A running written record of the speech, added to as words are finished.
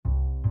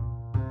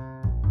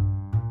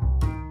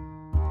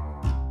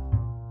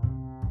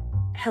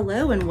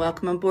Hello and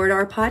welcome aboard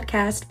our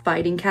podcast,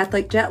 Fighting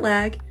Catholic Jet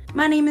Lag.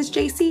 My name is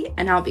JC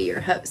and I'll be your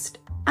host.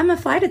 I'm a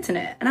flight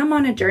attendant and I'm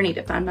on a journey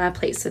to find my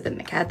place within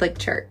the Catholic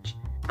Church.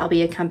 I'll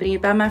be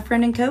accompanied by my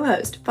friend and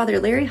co-host,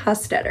 Father Larry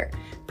Hostetter,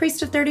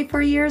 priest of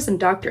 34 years and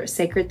doctor of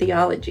sacred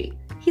theology.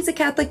 He's a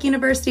Catholic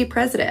University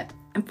president,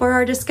 and for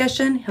our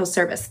discussion, he'll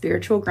serve as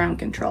spiritual ground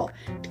control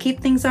to keep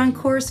things on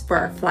course for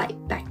our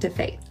flight back to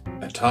faith.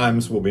 At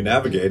times, we'll be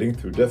navigating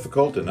through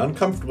difficult and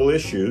uncomfortable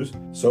issues,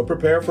 so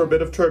prepare for a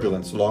bit of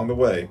turbulence along the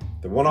way.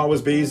 There won't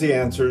always be easy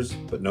answers,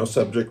 but no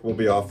subject will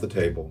be off the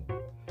table.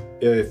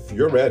 If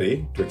you're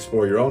ready to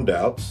explore your own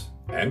doubts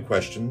and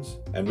questions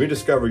and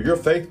rediscover your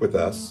faith with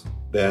us,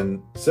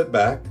 then sit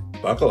back,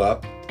 buckle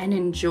up, and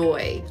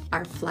enjoy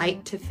our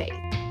flight to faith.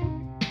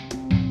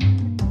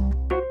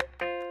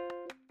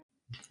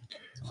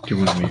 Do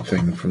you want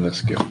anything from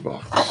this gift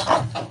box?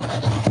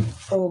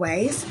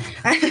 Always.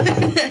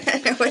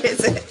 What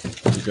is it?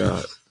 We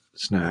got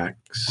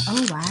snacks.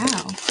 Oh,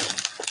 wow.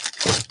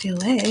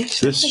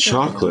 Delish. This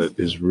chocolate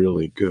is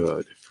really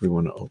good if we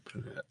want to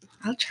open it.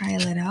 I'll try a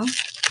little.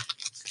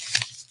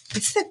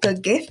 This is a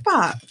good gift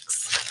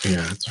box.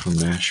 Yeah, it's from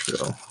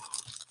Nashville.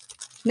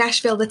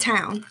 Nashville, the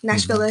town.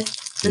 Nashville,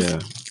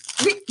 Yeah.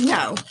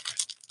 No.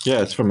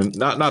 Yeah, it's from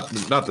not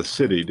the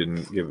city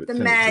didn't give it. The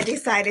mayor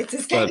decided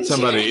to send but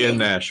somebody you. in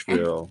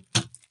Nashville.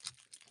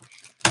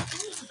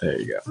 There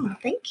you go. Oh,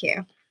 thank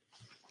you.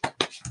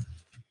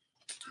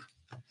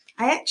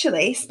 I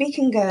actually,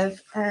 speaking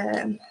of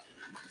the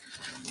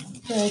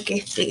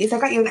gifties, I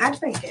got you an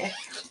Advent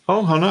gift.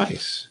 Oh, how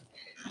nice.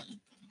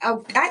 I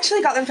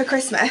actually got them for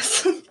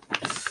Christmas.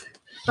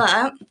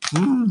 But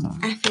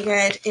I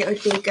figured it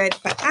would be good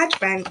for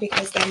Advent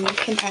because then you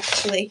can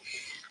actually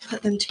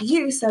put them to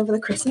use over the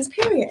Christmas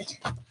period.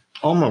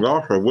 Oh my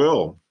gosh, I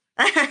will.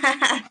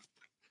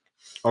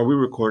 Are we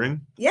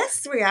recording?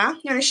 Yes, we are.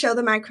 You want to show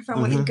the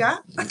microphone what you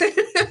got?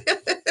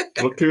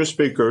 Look to your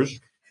speakers.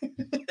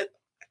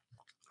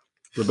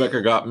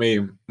 Rebecca got me,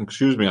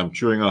 excuse me, I'm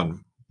chewing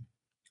on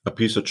a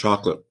piece of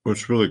chocolate.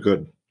 It's really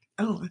good.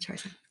 Oh, I'll try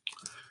some.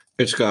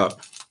 It's got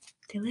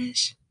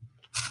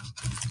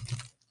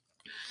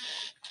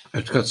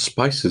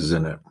spices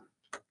in it.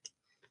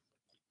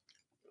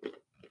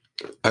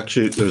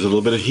 Actually, there's a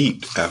little bit of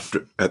heat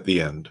at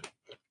the end.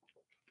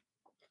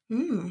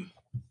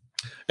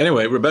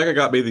 Anyway, Rebecca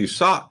got me these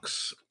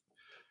socks.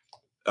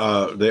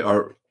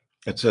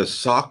 It says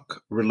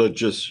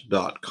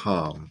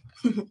sockreligious.com.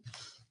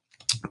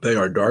 They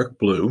are dark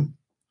blue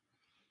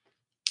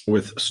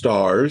with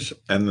stars,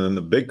 and then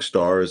the big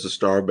star is the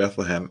Star of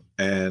Bethlehem,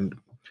 and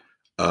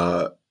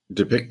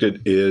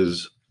depicted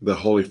is the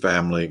Holy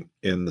Family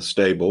in the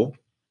stable,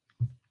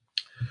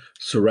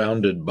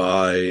 surrounded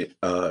by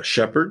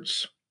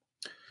shepherds,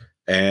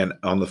 and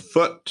on the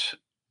foot,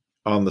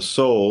 on the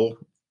sole,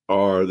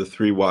 are the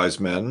three wise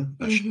men,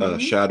 a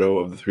shadow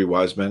of the three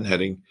wise men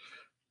heading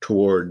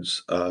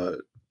towards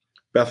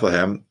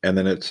Bethlehem. And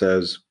then it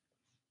says,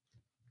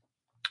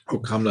 "Oh,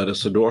 come, let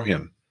us adore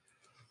him."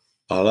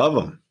 I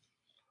love him.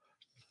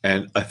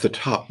 And at the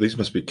top, these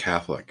must be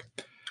Catholic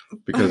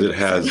because it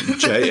has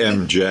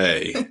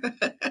JMJ.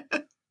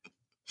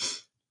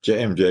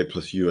 JMJ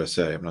plus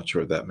USA. I'm not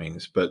sure what that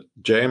means, but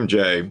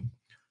JMJ,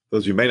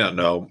 those of you may not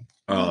know,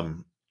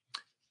 those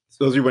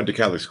of you who went to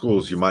Catholic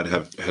schools, you might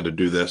have had to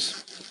do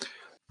this.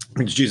 It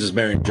means Jesus,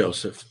 Mary, and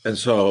Joseph. And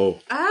so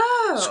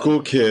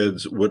school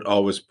kids would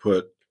always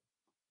we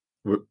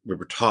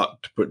were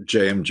taught to put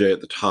JMJ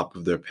at the top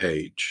of their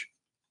page.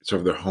 So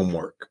their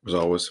homework was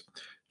always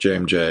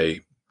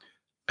JMJ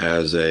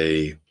as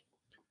a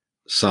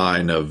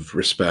sign of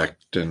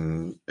respect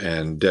and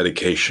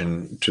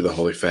dedication to the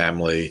Holy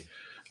Family.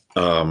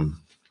 Of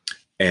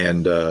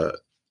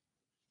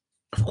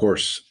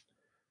course,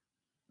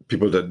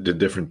 people that did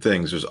different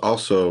things. There's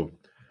also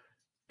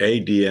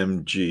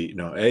AMDG,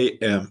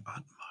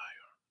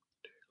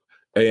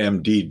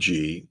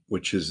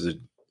 which is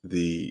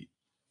the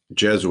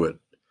Jesuit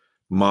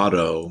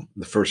motto,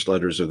 the first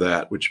letters of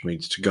that, which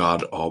means to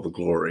God all the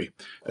glory.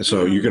 And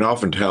so you can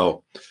often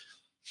tell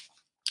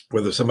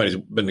whether somebody's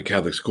been to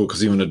Catholic school,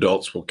 because even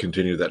adults will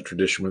continue that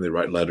tradition when they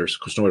write letters. Of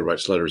course, nobody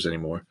writes letters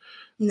anymore.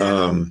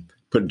 No.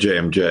 Put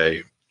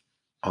JMJ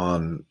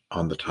on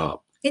the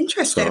top.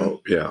 Interesting.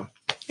 So, yeah.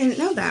 I didn't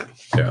know that.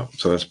 Yeah,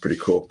 so that's pretty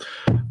cool.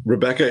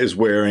 Rebecca is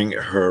wearing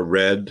her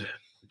red.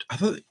 I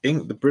thought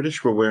the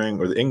British were wearing,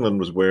 or England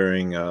was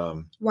wearing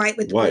white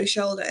with blue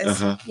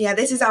shoulders. Yeah,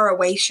 this is our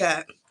away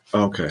shirt.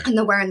 Okay. And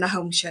they're wearing the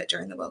home shirt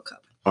during the World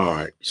Cup. All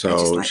right.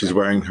 So she's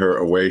wearing her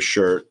away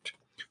shirt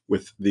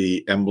with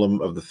the emblem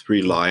of the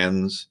three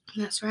lions.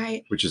 That's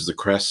right. Which is the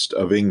crest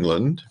of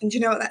England. And do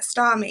you know what that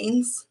star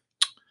means?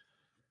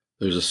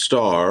 There's a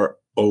star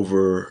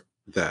over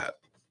that.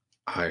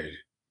 I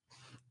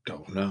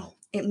don't know.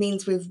 It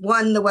means we've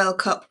won the World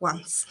Cup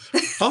once.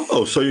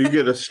 Oh, so you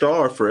get a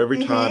star for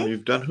every time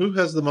you've done. Who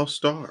has the most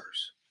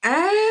stars?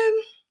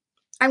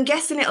 I'm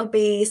guessing it'll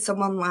be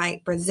someone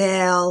like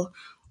Brazil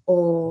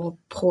or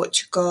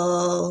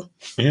Portugal.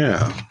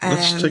 Yeah,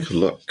 let's take a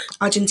look.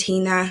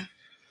 Argentina.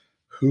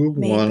 Who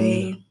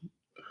maybe.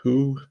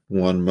 Who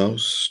won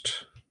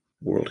most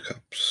World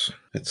Cups?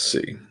 Let's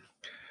see.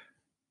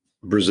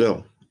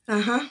 Brazil.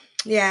 Uh-huh.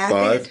 Yeah.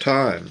 5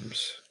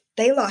 times.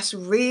 They lost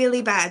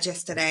really bad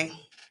yesterday.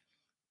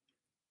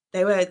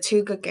 They were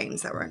 2 good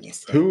games that were on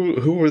yesterday.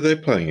 Who were they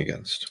playing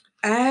against?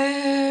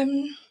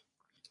 Oh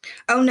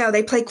no,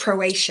 they played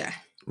Croatia.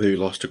 They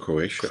lost to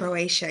Croatia.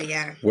 Croatia,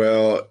 yeah.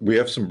 Well, we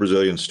have some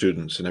Brazilian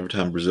students, and every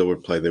time Brazil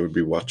would play, they would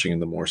be watching in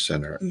the Moore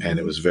Center, and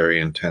it was very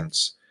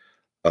intense.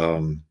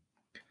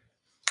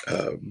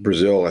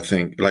 Brazil, I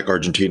think, like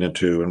Argentina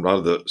too, and a lot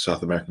of the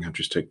South American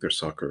countries take their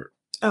soccer,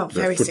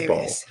 very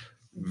football, serious.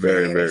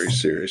 very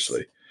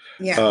seriously.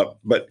 Yeah.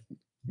 But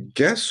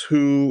guess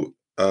who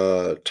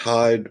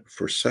tied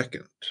for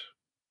second?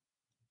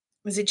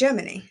 Was it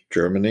Germany?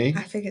 Germany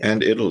I figured.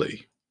 and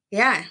Italy.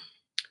 Yeah.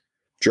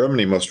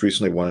 Germany most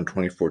recently won in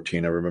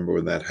 2014. I remember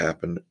when that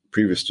happened.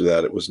 Previous to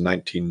that, it was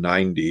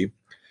 1990,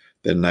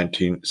 then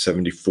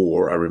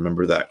 1974. I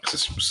remember that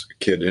because I was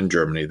a kid in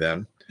Germany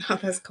then. Oh,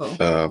 that's cool.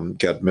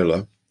 Gerd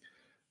Müller.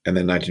 And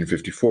then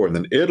 1954. And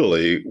then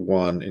Italy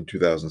won in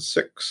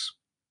 2006,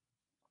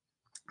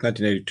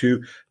 1982,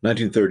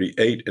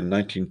 1938, and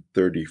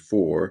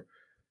 1934.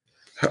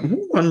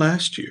 Who won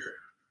last year?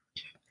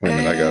 Wait a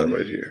minute, I got it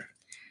right here.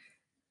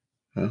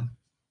 Huh?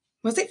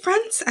 Was it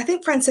France? I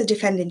think France are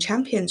defending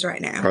champions right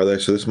now. Are they?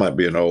 So this might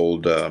be an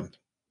old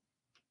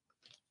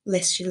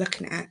list you're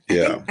looking at.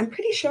 Yeah. I'm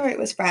pretty sure it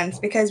was France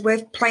because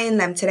we're playing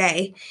them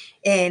today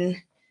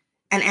in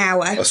an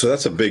hour. So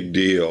that's a big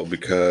deal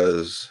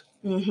because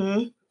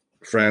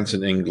France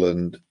and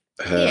England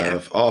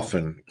have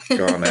often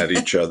gone at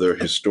each other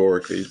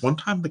historically. One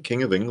time the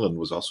King of England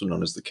was also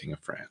known as the King of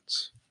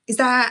France. Is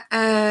that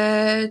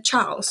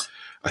Charles?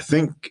 I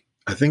think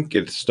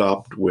it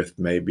stopped with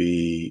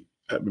maybe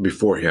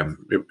before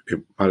him.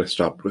 It might have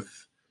stopped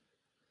with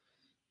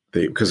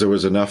because there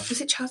was enough. Was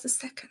it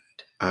Charles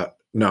II?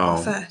 No.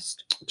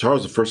 First.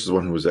 Charles I is the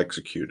one who was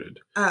executed.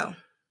 Oh.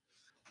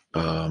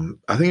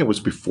 I think it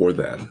was before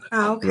then.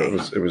 Oh, okay.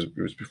 It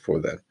was before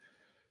then.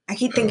 I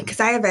keep thinking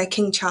because I have a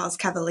King Charles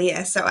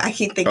Cavalier, so I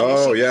keep thinking.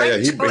 Oh yeah.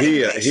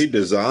 He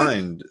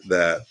designed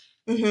that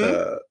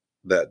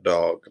that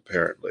dog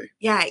apparently.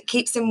 Yeah, it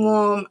keeps him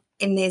warm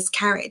in his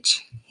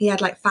carriage. He had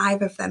like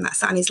 5 of them that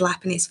sat on his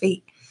lap and his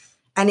feet.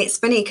 And it's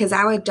funny because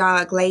our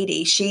dog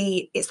lady,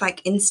 it's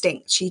like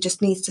instinct. She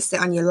just needs to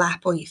sit on your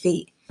lap or your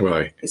feet.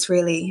 Right. It's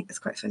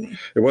quite funny.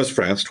 It was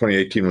France.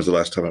 2018 was the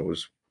last time it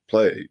was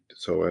played.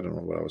 So I don't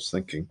know what I was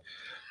thinking.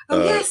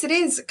 Oh, yes, it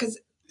is. Because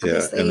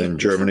and then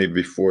Germany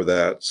before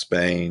that,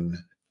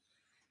 Spain,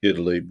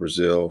 Italy,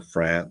 Brazil,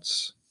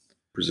 France,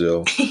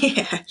 Brazil.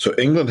 Yeah. So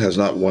England has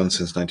not won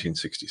since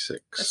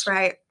 1966. That's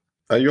right.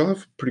 You'll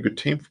have a pretty good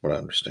team from what I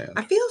understand.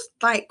 I feel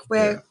like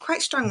we're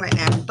quite strong right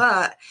now,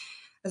 but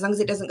as long as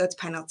it doesn't go to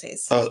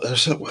penalties. Oh,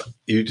 so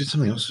you did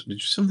something else. Did you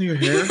do something to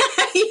your hair?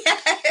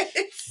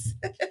 Yes.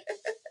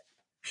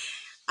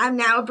 I'm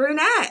now a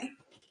brunette.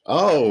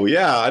 Oh,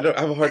 yeah. I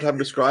have a hard time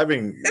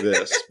describing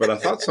this, but I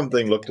thought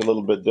something looked a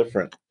little bit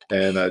different.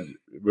 And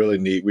we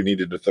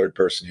needed a third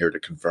person here to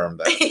confirm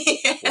that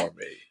for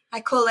me.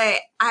 I call it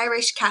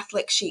Irish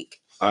Catholic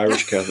chic.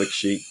 Irish Catholic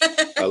chic.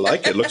 I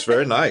like it. It looks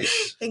very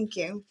nice. Thank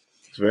you.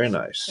 It's very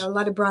nice. Got a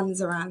lot of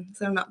bronzer on,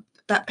 so I'm not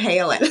that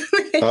pale.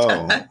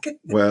 Oh,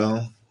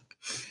 well.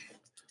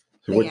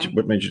 So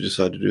what made you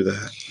decide to do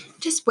that?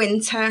 Just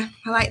winter.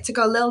 I like to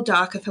go a little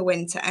darker for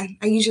winter. I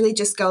usually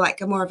just go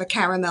like more of a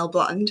caramel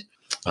blonde.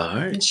 All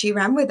right. And she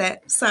ran with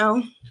it,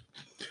 so.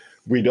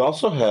 We'd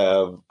also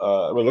have,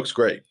 it looks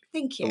great.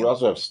 Thank you. We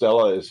also have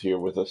Stella is here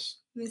with us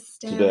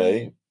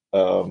today.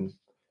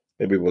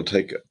 Maybe we'll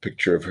take a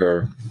picture of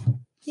her.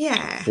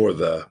 Yeah.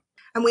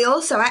 And we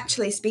also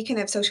actually, speaking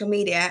of social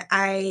media,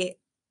 I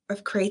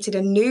have created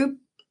a new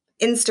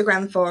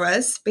Instagram for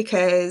us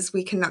because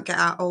we cannot get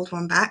our old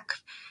one back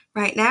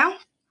right now.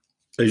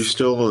 Are you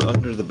still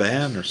under the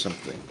ban or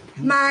something?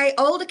 My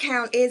old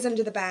account is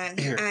under the ban.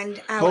 Here. And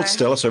Hold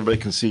Stella so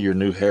everybody can see your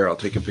new hair. I'll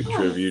take a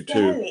picture of you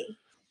too.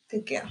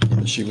 Good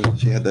girl. She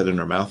had that in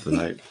her mouth the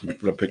night.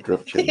 I picked her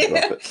up, she had to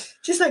drop it.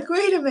 Just like,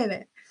 wait a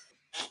minute.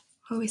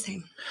 What are we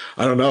saying?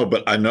 I don't know,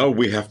 but I know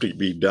we have to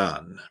be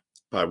done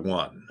by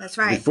 1. That's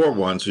right. Before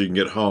 1, so you can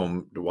get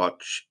home to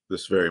watch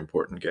this very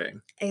important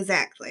game.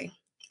 Exactly.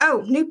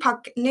 Oh, new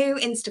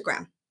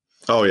Instagram.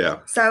 Oh, yeah.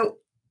 So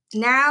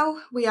now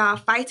we are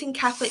Fighting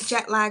Catholic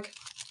Jet Lag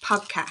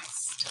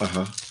podcast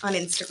on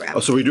Instagram. Oh,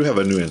 so we do have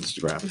a new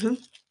Instagram.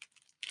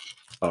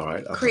 All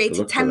right.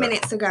 Created 10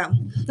 minutes ago.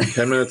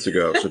 10 minutes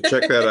ago. So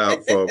check that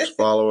out, folks.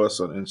 Follow us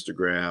on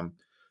Instagram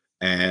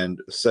and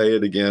say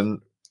it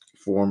again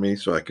for me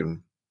so I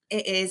can.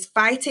 It is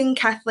Fighting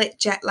Catholic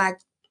Jet Lag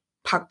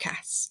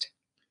podcast.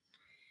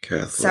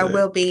 Catholic. So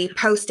we'll be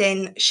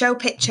posting show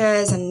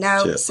pictures and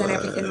notes and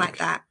everything like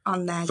that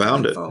on there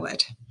going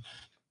forward.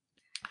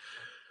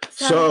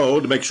 So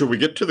to make sure we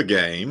get to the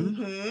game,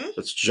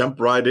 let's jump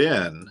right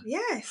in.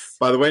 Yes.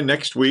 By the way,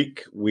 next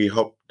week we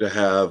hope to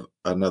have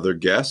another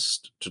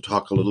guest to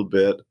talk a little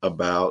bit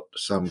about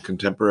some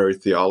contemporary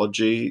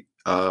theology,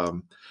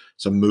 some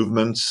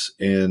movements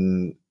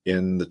in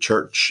the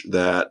church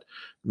that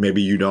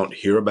maybe you don't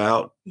hear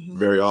about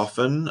very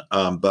often,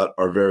 but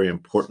are very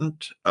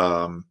important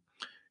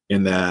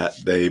in that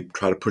they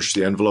try to push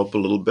the envelope a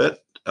little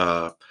bit.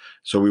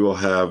 So we will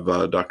have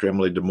Dr.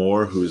 Emily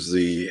Damore, who's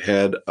the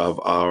head of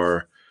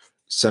our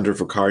Center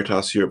for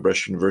Caritas here at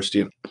Breast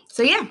University.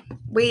 So yeah,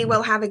 we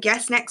will have a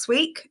guest next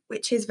week,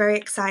 which is very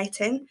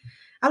exciting.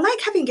 I like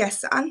having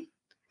guests on.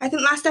 I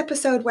think last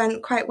episode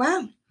went quite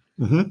well.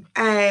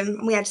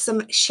 We had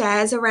some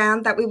shares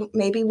around that we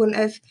maybe wouldn't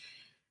have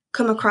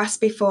come across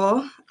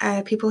before,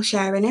 people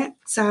sharing it.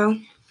 So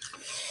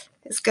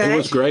it's good. It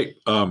was great.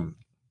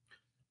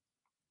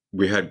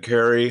 We had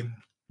Carrie,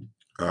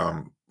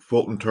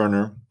 Fulton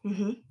Turner,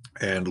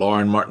 and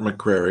Lauren Martin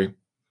McCrary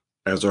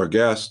as our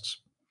guests.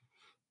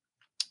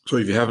 So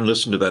if you haven't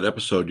listened to that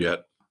episode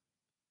yet,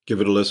 give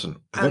it a listen.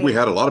 I think we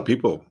had a lot of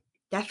people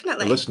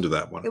definitely listen to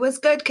that one. It was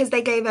good because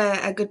they gave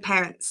a good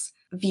parent's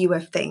view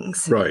of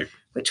things. Right.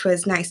 Which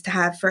was nice to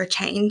have for a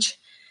change.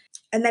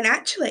 And then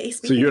actually...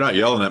 So you're not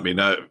yelling at me.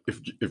 Now,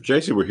 if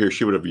JC were here,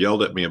 she would have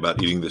yelled at me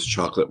about eating this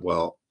chocolate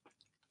while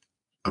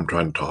I'm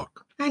trying to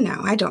talk. I know.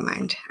 I don't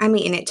mind. I'm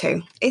eating it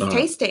too. It's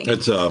tasty.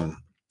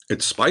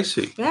 It's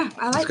spicy. Yeah,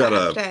 I like that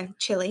after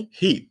chili.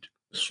 Heat.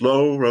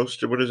 Slow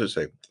roasted. What does it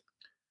say?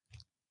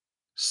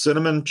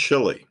 Cinnamon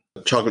chili.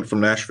 Chocolate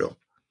from Nashville.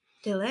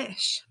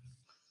 Delish.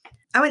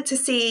 I went to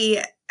see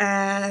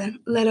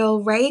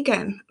Little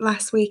Reagan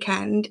last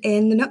weekend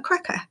in the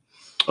Nutcracker.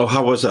 Oh,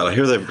 how was that? I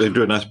hear they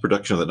do a nice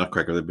production of the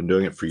Nutcracker. They've been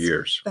doing it for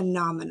years.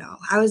 Phenomenal.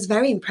 I was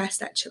very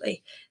impressed,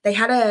 actually. They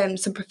had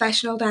some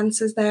professional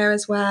dancers there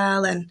as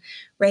well, and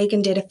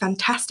Reagan did a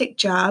fantastic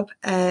job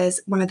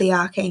as one of the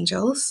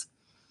archangels,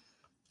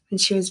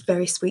 and she was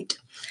very sweet.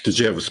 Did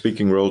she have a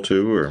speaking role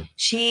too, or?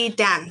 She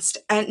danced,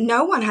 and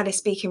no one had a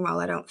speaking role,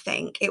 I don't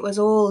think. It was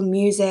all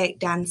music,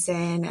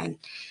 dancing, and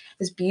it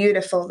was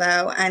beautiful,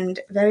 though, and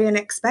very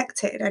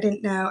unexpected. I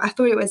didn't know. I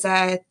thought it was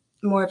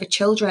more of a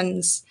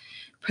children's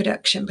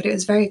production, but it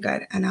was very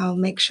good, and I'll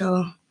make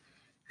sure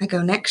I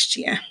go next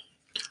year.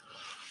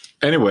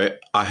 Anyway,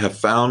 I have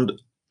found a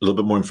little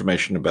bit more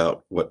information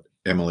about what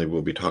Emily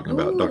will be talking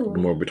about. Dr.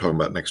 Damore will be talking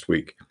about next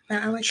week.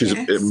 She's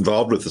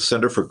involved with the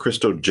Center for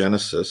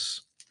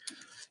Christogenesis,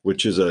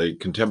 which is a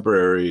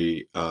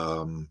contemporary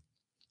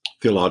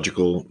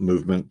theological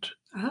movement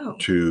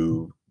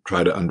to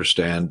try to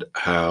understand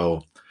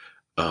how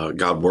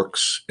God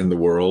works in the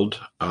world,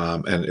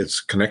 and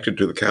it's connected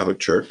to the Catholic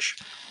Church.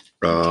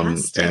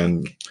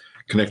 And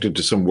connected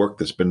to some work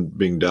that's been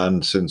being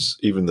done since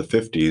even the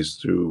 50s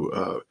through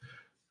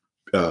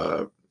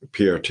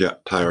Pierre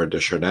Teilhard de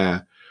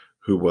Chardin,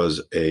 who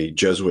was a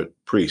Jesuit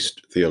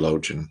priest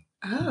theologian.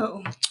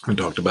 And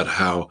talked about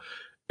how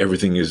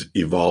everything is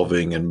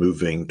evolving and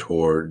moving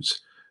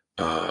towards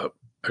a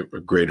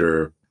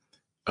greater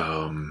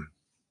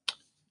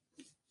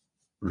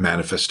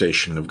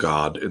manifestation of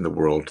God in the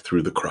world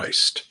through the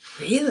Christ.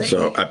 Really?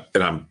 So,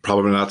 and I'm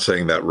probably not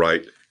saying that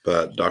right,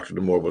 but Dr.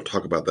 Damore will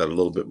talk about that a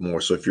little bit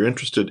more. So if you're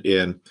interested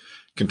in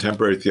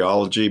contemporary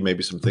theology,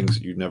 maybe some things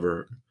that you've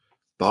never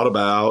thought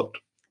about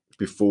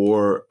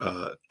before,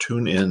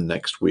 tune in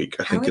next week.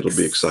 I think it'll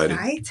be exciting.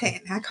 I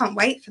can't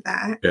wait for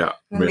that. Yeah.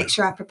 I'm going to make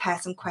sure I prepare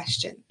some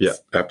questions. Yeah,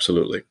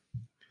 absolutely.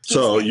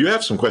 So you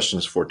have some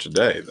questions for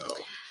today, though.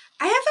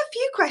 I have a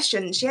few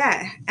questions,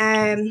 yeah.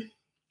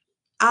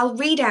 I'll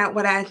read out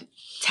what I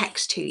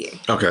text to you.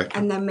 Okay.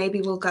 And then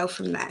maybe we'll go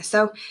from there.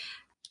 So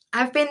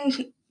I've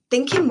been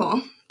thinking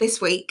more this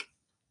week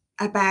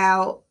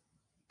about,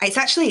 it's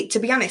actually, to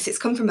be honest, it's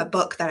come from a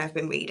book that I've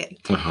been reading.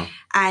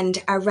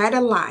 And I read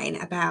a line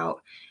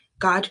about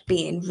God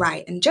being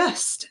right and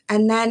just.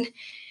 And then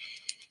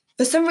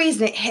for some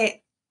reason it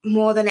hit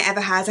more than it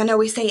ever has. I know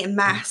we say it in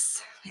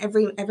Mass,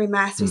 every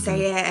Mass we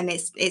say it, and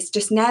it's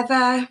just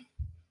never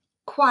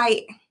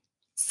quite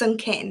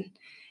sunk in,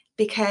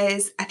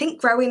 because I think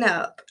growing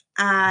up,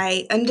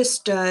 I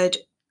understood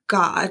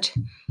God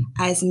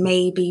as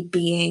maybe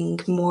being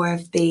more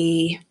of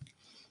the,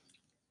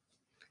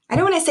 I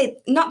don't want to say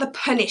not the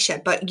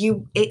punisher, but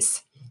you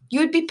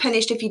would be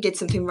punished if you did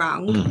something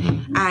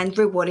wrong and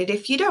rewarded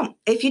if you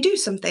do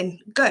something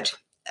good,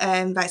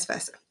 vice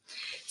versa.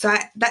 So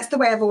that's the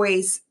way I've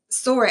always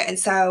saw it. And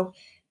so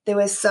there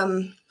was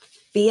some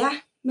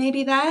fear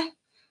maybe there,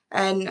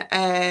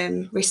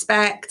 and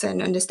respect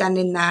and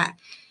understanding that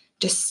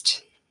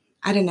just,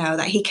 I don't know,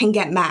 that he can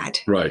get mad.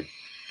 Right.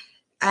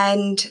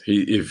 And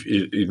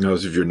he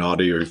knows if you're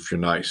naughty or if you're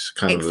nice,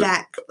 kind of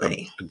a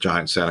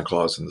giant Santa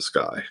Claus in the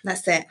sky.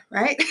 That's it,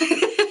 right?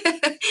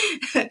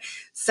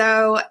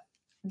 So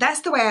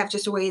that's the way I've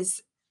just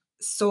always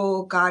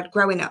saw God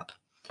growing up.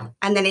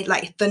 And then it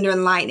like thunder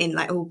and lightning,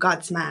 like, oh,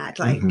 God's mad,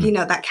 like,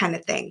 that kind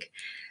of thing.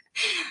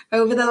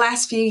 Over the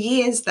last few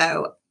years,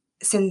 though,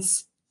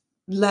 since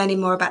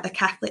learning more about the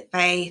Catholic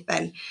faith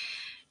and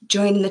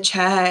joining the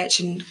church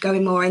and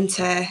going more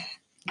into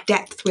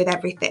depth with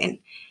everything,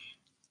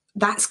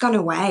 that's gone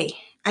away.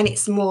 And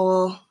it's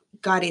more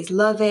God is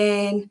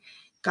loving,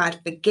 God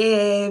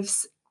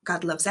forgives,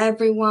 God loves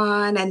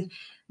everyone. And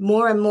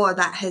more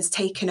that has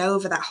taken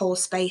over that whole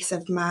space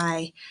of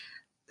my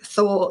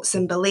thoughts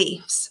and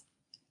beliefs.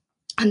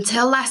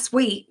 until last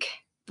week,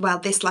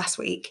 this last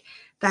week,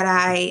 that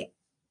I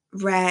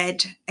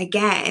read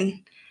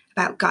again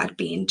about God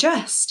being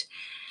just.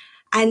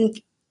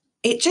 And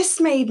it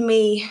just made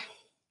me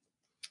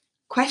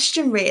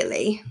question,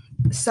 really.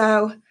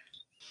 So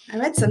I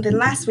read something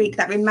last week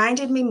that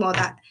reminded me more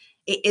that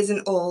it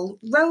isn't all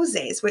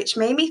roses, which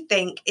made me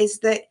think, is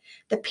that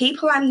the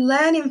people I'm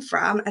learning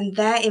from and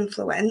their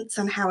influence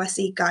on how I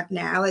see God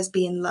now as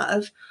being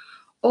love,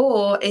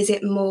 or is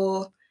it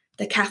more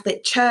the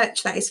Catholic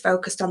Church that is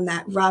focused on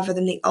that rather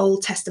than the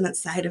Old Testament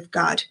side of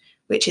God,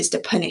 which is to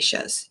punish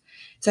us?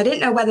 So I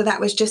didn't know whether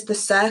that was just the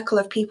circle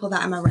of people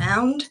that I'm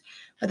around,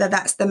 whether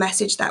that's the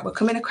message that we're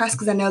coming across,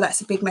 because I know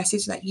that's a big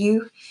message that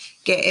you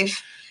give.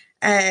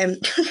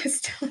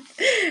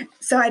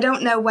 So I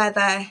don't know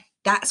whether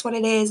that's what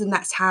it is and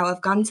that's how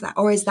I've gone to that,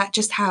 or is that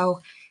just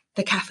how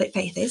the Catholic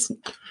faith is?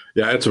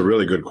 Yeah, it's a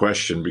really good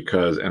question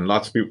and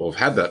lots of people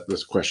have had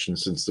this question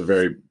since the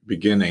very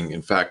beginning.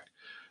 In fact,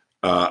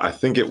 I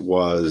think it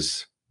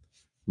was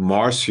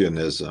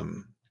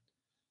Marcionism,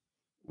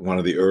 one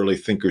of the early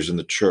thinkers in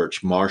the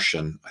church,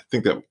 Marcion, I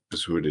think that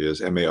is who it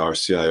is,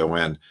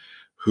 Marcion,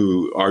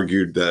 who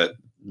argued that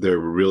there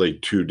were really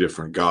two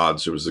different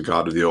gods. There was the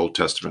God of the Old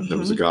Testament, there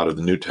was the God of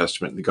the New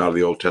Testament. And the God of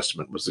the Old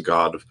Testament was the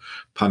God of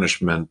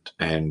punishment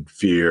and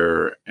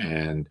fear,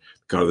 and the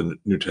God of the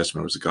New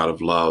Testament was the God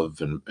of love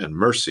and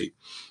mercy.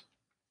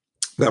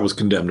 That was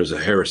condemned as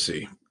a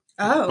heresy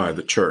by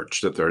the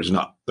church, that there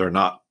are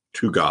not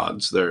two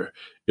gods. There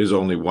is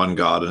only one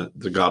God, and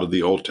the God of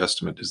the Old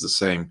Testament is the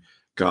same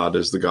God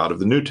as the God of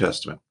the New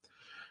Testament.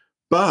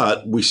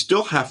 But we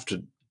still have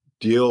to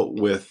deal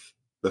with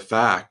the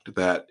fact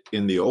that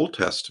in the Old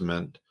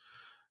Testament,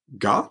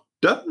 God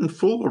doesn't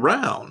fool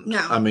around. No.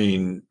 I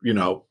mean,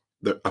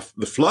 the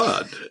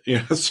flood.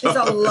 There's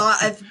a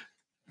lot of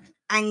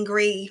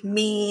angry,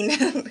 mean.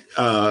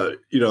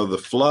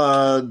 The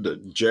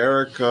flood,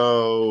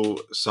 Jericho,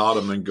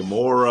 Sodom and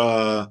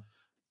Gomorrah.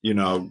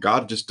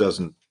 God just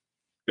doesn't.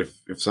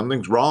 If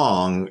something's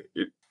wrong,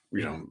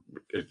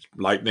 it's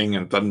lightning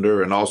and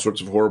thunder and all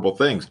sorts of horrible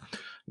things.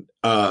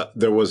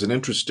 There was an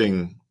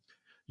interesting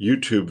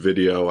YouTube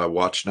video I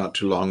watched not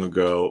too long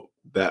ago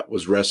that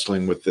was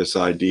wrestling with this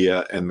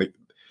idea, and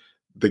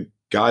the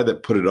guy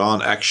that put it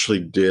on actually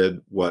did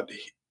what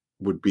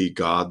would be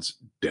God's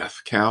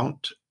death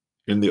count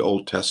in the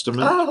Old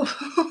Testament.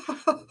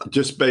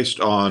 Just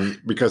based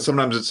on, because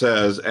sometimes it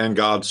says, and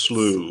God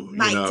slew.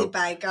 Smited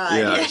by God.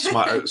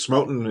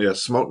 Yeah,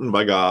 smoten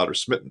by God, or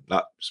smitten,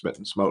 not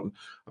smitten, smoten.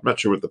 I'm not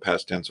sure what the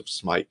past tense of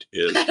smite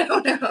is. I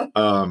don't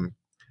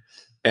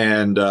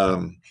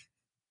know.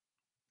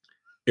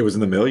 It was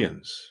in the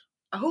millions.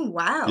 Oh,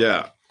 wow.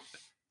 Yeah.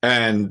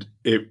 And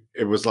it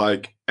was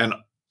like, and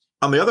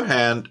on the other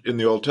hand, in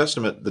the Old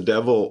Testament, the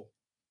devil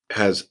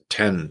has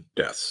 10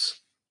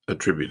 deaths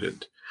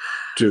attributed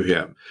to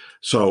him.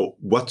 So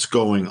what's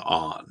going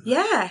on?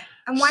 Yeah.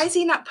 And why is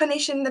he not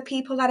punishing the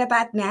people that are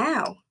bad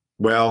now?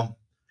 Well,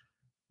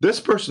 this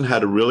person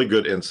had a really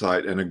good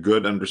insight and a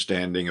good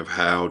understanding of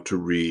how to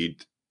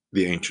read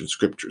the ancient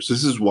scriptures.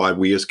 This is why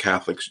we as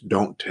Catholics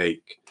don't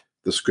take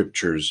the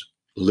scriptures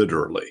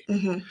literally.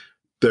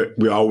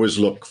 We always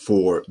look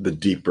for the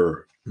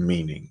deeper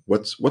meaning.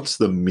 What's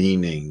the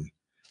meaning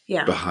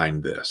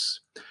behind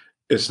this?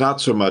 It's not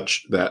so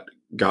much that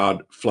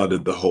God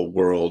flooded the whole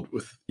world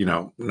with,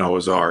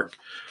 Noah's Ark.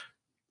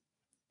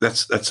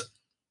 That's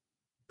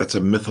a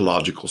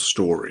mythological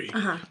story.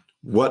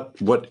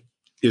 What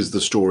is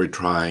the story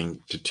trying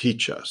to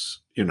teach us?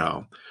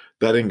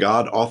 That in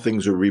God all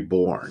things are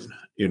reborn.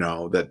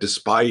 That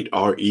despite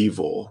our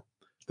evil,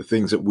 the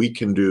things that we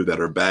can do that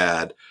are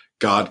bad,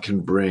 God can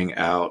bring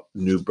out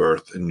new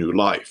birth and new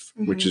life,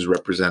 which is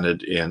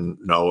represented in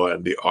Noah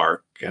and the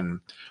ark and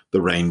the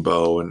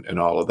rainbow and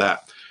all of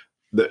that.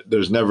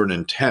 There's never an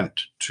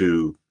intent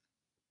to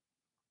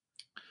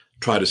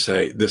try to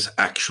say this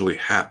actually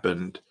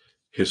happened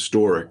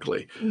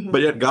historically, but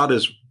yet God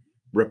is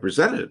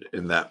represented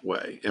in that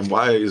way. And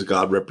why is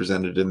God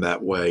represented in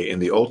that way in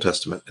the Old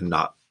Testament and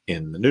not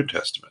in the New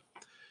Testament?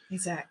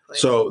 Exactly.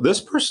 So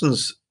this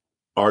person's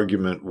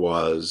argument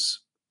was,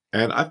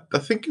 and I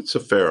think it's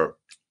a fair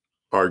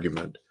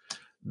argument,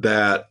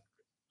 that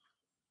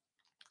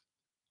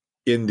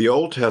in the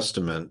Old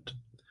Testament,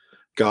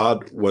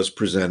 God was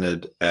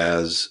presented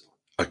as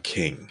a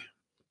king.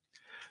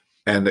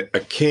 And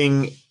a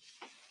king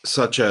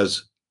such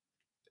as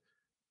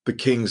the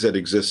kings that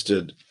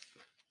existed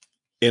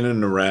in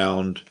and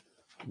around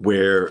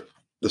where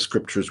the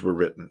scriptures were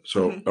written.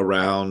 So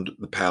around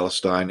the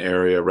Palestine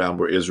area, around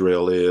where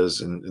Israel is,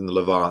 in the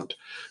Levant,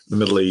 the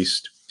Middle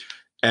East.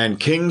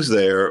 And kings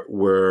there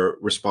were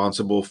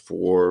responsible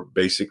for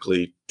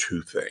basically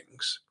two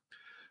things.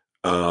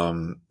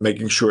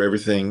 Making sure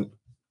everything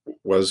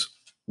was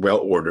well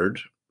ordered,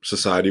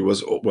 society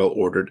was well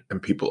ordered,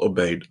 and people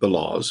obeyed the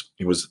laws.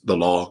 He was the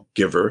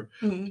lawgiver.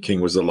 The king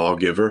was the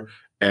lawgiver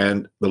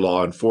and the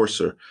law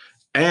enforcer.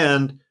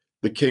 And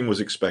the king was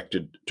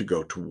expected to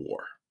go to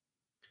war.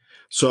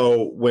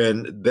 So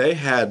when they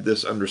had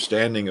this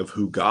understanding of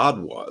who God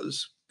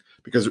was,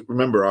 because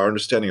remember, our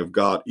understanding of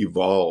God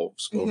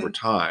evolves over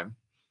time.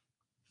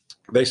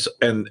 They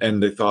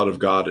thought of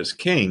God as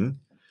king.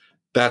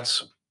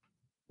 That's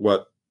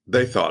what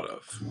they thought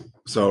of.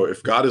 So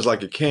if God is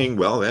like a king,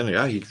 well, then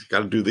yeah, he's got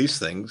to do these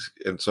things.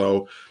 And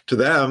so to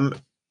them,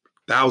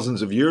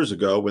 thousands of years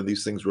ago, when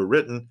these things were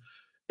written,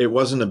 it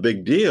wasn't a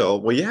big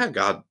deal. Well, yeah,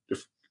 God,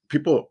 if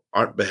people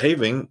aren't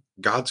behaving,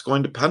 God's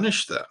going to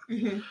punish them.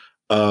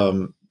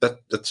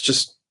 That's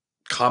just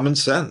common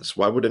sense.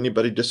 Why would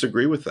anybody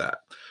disagree with that?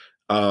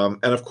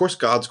 And of course,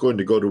 God's going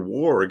to go to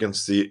war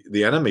against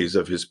the enemies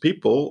of his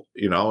people,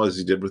 as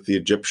he did with the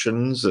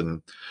Egyptians,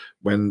 and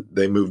when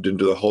they moved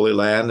into the Holy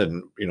Land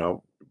and,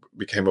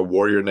 became a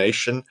warrior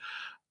nation.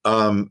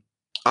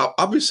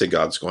 Obviously,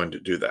 God's going to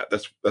do that.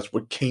 That's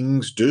what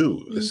kings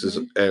do. This is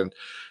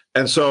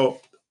and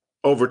so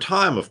over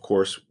time, of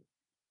course,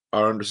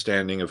 our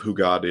understanding of who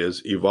God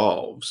is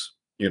evolves.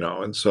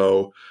 And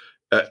so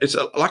it's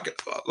a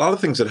lot of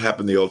things that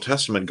happen in the Old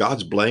Testament.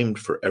 God's blamed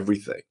for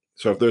everything.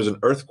 So if there's an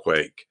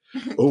earthquake,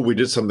 we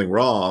did something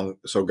wrong,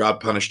 so God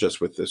punished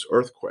us with this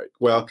earthquake.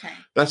 Well,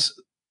 that's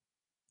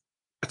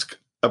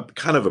a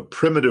kind of a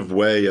primitive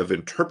way of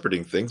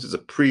interpreting things. It's a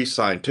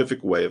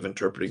pre-scientific way of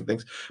interpreting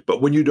things.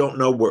 But when you don't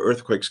know where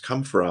earthquakes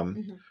come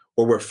from,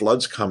 or where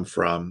floods come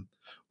from,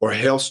 or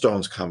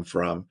hailstones come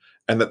from,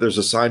 and that there's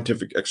a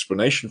scientific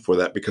explanation for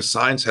that, because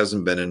science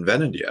hasn't been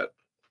invented yet.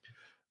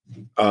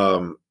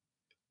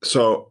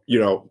 So,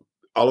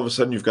 all of a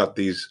sudden you've got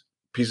these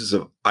pieces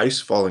of ice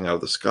falling out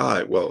of the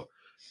sky. Well,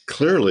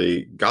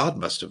 clearly God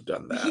must have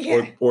done that.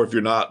 Yeah. Or if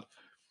you're not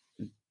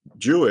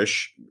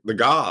Jewish, the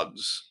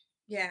gods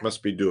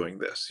must be doing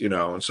this,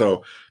 And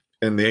so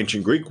in the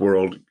ancient Greek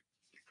world,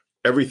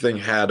 everything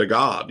had a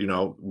god.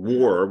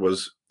 War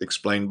was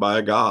explained by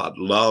a god.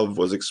 Love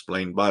was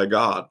explained by a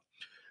god.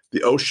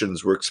 The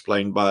oceans were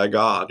explained by a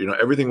god.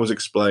 Everything was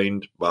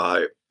explained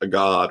by a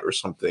god or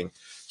something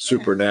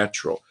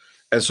supernatural.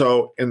 And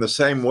so in the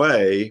same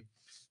way,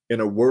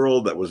 in a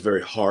world that was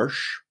very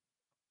harsh,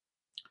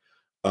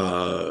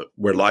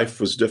 where life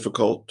was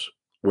difficult,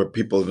 where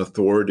people in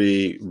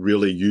authority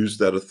really used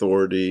that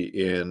authority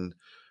in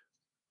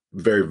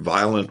very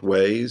violent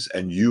ways,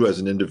 and you as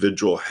an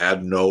individual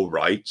had no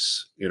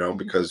rights,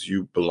 because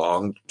you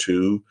belonged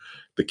to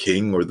the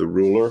king or the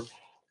ruler,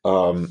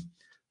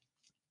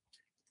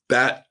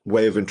 that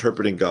way of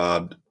interpreting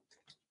God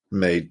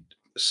made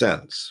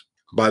sense.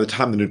 By the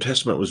time the New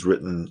Testament was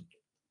written,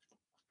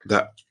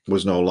 that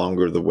was no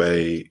longer the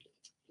way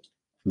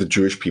the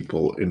Jewish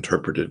people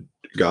interpreted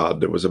God.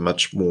 There was a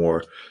much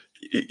more,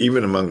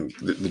 even among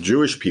the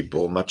Jewish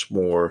people, much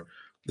more,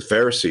 the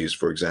Pharisees,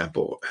 for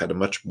example, had a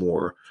much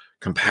more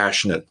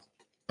compassionate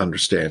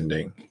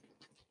understanding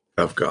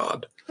of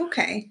God.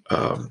 Okay.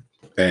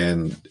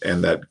 And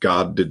that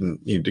God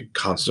didn't need to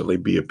constantly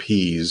be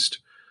appeased.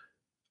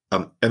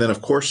 And then,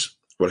 of course,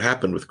 what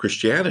happened with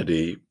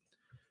Christianity,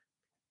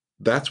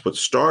 that's what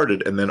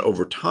started. And then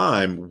over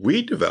time,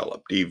 we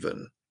developed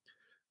even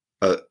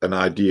an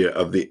idea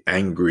of the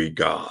angry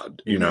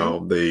God,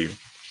 the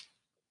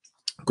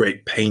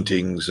great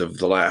paintings of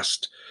the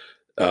Last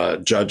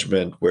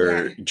Judgment,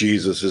 where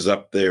Jesus is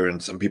up there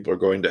and some people are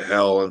going to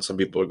hell and some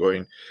people are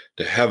going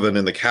to heaven.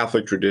 In the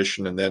Catholic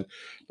tradition, and then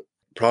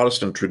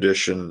Protestant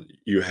tradition,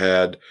 you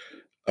had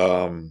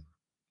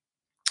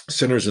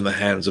sinners in the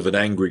hands of an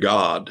angry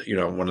God,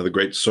 one of the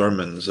great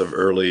sermons of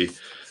early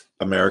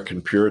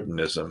American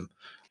Puritanism.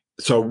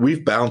 So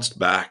we've bounced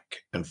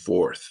back and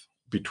forth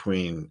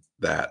between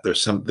that.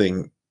 There's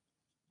something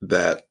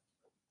that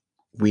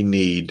we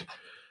need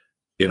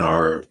in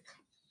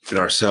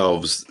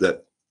ourselves,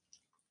 that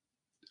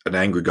an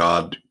angry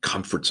God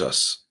comforts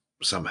us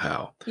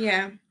somehow.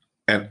 Yeah.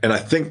 And I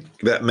think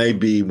that may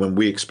be when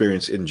we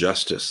experience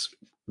injustice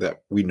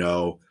that we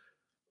know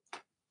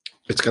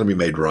it's going to be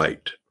made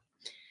right.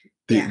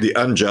 The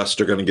unjust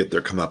are going to get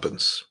their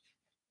comeuppance.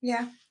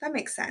 Yeah, that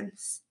makes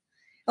sense.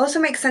 It also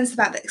makes sense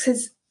about this,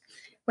 because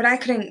what I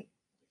couldn't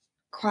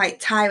quite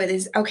tie with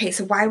is, okay,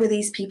 so why were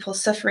these people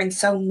suffering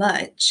so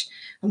much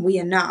and we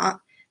are not?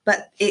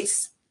 But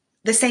it's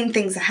the same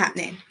things are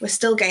happening. We're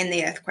still getting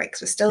the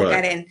earthquakes. We're still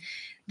getting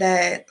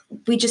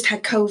we just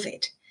had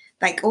COVID.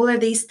 Like all of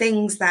these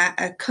things that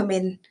are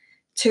coming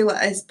to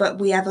us, but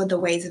we have other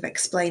ways of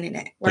explaining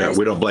it. Whereas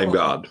we don't blame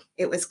God.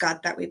 It was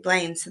God that we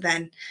blamed. So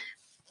then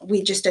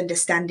we just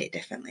understand it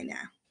differently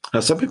now. Now,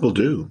 some people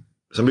do.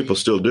 Some people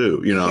still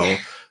do.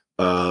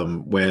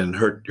 When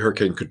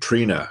Hurricane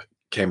Katrina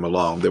came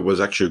along, there was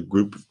actually a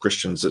group of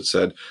Christians that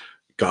said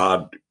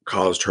God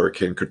caused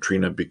Hurricane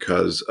Katrina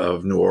because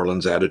of New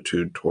Orleans'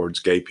 attitude towards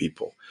gay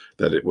people,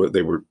 that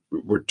they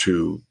were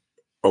too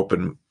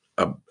open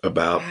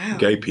about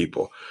gay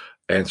people.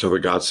 And so that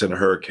God sent a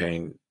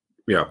hurricane.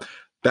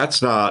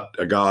 That's not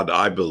a God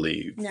I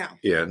believe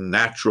in.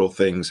 Natural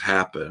things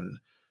happen.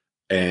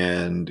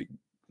 And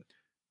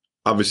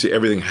obviously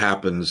everything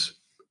happens.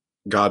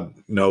 God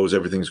knows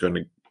everything's going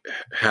to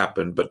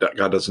happen, but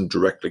God doesn't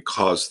directly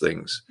cause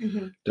things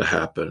to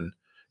happen.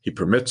 He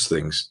permits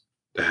things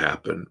to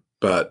happen,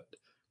 but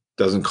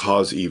doesn't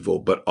cause evil,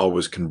 but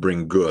always can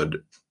bring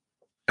good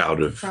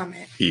out of from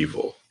it.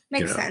 evil.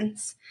 Makes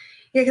sense.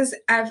 Yeah, because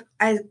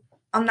I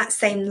on that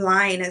same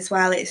line as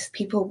well, it's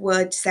people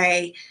would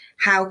say,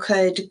 how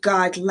could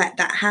God let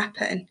that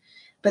happen?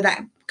 But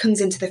that comes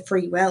into the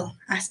free will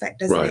aspect,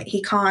 doesn't it?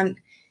 He can't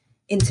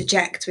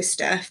interject with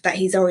stuff that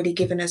he's already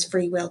given us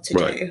free will to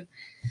do.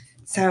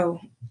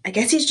 So I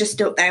guess he's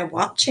just up there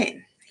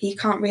watching. He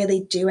can't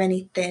really do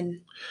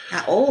anything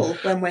at all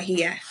when we're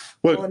here.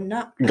 Well, or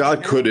not.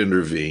 God could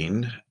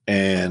intervene,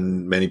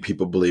 and many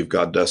people believe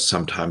God does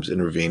sometimes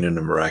intervene in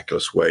a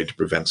miraculous way to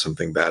prevent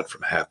something bad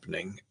from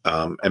happening.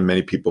 And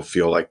many people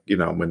feel like,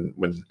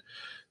 when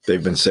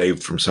they've been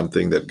saved from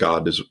something, that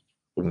God is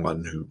the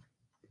one who,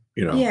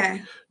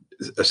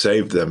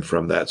 saved them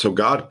from that. So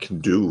God can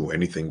do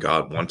anything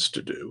God wants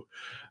to do.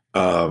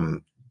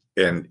 And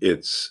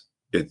it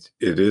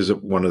is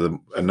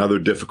another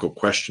difficult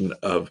question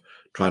of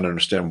trying to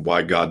understand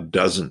why God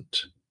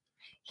doesn't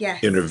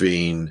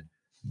intervene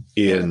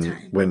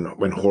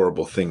when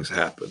horrible things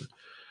happen.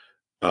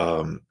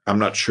 I'm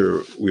not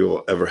sure we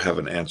will ever have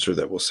an answer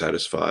that will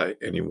satisfy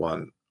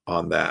anyone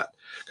on that,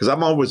 because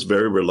I'm always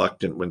very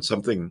reluctant when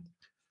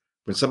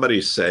somebody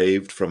is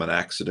saved from an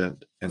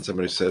accident and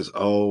somebody says,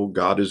 "Oh,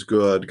 God is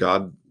good.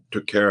 God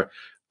took care,"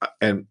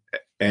 and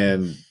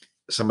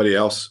somebody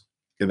else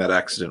in that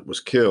accident was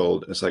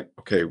killed. It's like,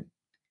 okay,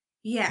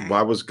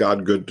 why was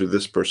God good to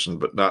this person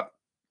but not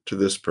to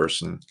this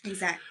person?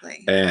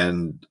 Exactly.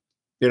 And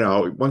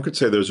one could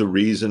say there's a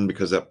reason,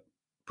 because that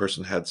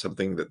person had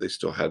something that they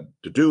still had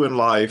to do in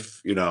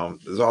life.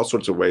 There's all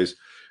sorts of ways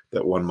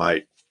that one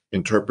might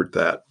interpret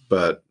that.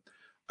 But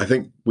I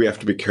think we have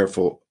to be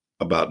careful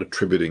about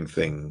attributing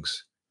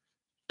things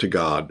to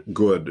God,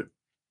 good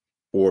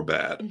or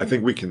bad. Mm-hmm. I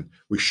think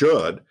we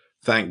should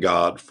thank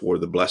God for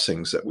the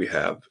blessings that we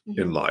have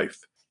in life.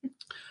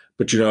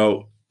 But,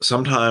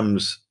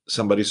 sometimes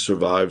somebody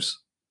survives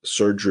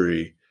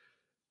surgery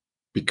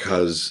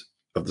because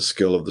of the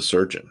skill of the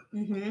surgeon.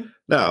 Mm-hmm.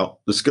 Now,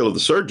 the skill of the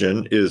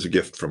surgeon is a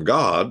gift from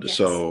God. Yes.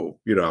 So,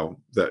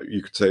 that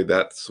you could say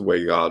that's the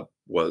way God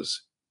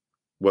was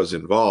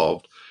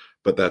involved,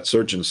 but that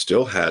surgeon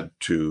still had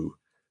to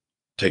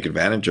take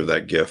advantage of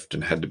that gift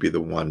and had to be the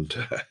one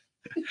to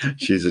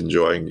she's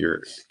enjoying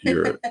your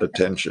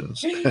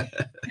attentions.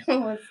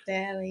 Oh,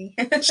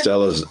 Stelly.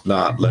 Stella's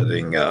not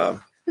letting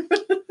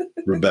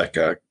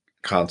Rebecca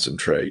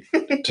concentrate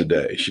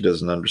today. She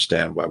doesn't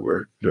understand why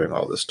we're doing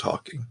all this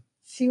talking.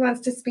 She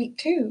wants to speak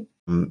too.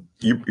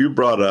 You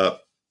brought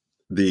up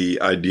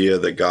the idea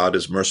that God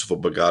is merciful,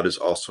 but God is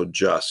also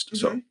just. Mm-hmm.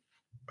 So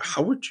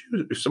how would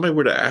you, if somebody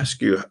were to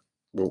ask you,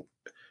 well,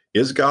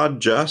 is God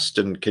just?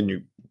 And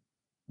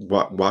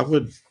why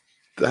would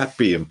that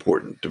be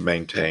important to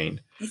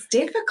maintain? It's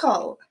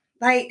difficult.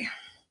 I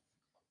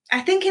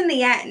think in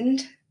the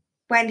end,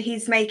 when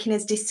he's making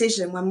his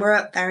decision, when we're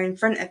up there in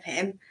front of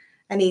him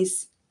and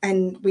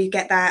we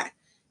get that,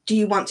 do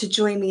you want to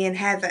join me in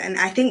heaven?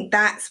 I think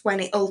that's when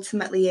it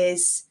ultimately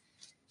is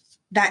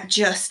that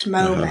just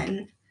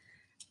moment. Uh-huh.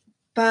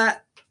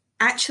 But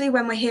actually,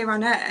 when we're here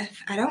on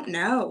earth, I don't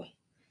know,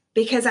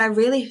 because I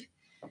really,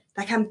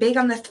 I'm big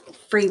on the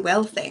free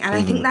will thing. And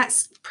I think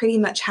that's pretty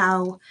much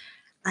how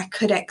I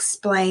could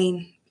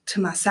explain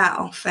to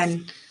myself.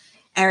 And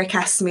Eric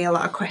asked me a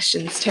lot of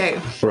questions too.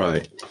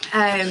 Right.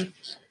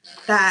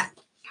 That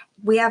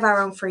we have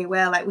our own free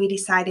will. We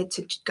decided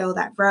to go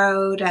that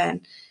road,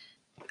 and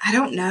I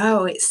don't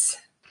know. It's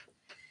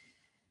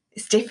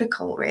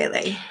difficult,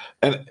 really.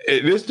 And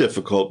it is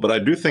difficult, but I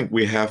do think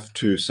we have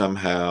to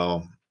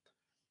somehow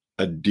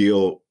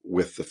deal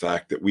with the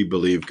fact that we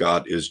believe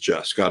God is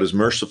just. God is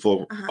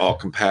merciful, all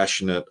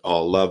compassionate,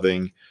 all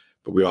loving,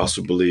 but we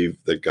also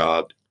believe that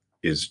God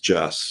is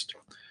just.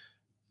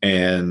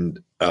 And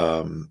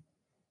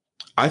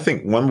I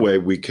think one way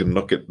we can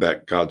look at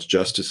that God's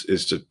justice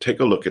is to take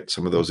a look at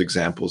some of those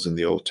examples in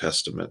the Old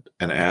Testament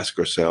and ask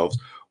ourselves,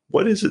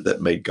 what is it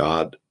that made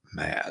God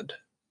mad?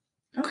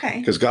 Okay.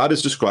 Because God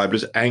is described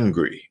as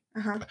angry.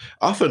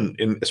 Often,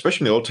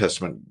 especially in the Old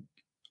Testament,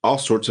 all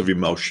sorts of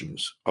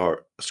emotions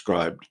are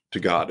ascribed to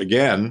God.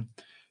 Again,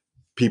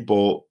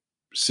 people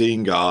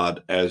seeing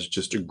God as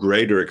just a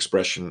greater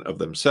expression of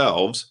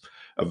themselves,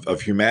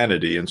 of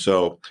humanity. And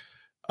so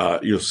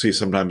you'll see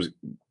sometimes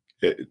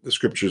the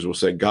scriptures will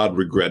say God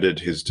regretted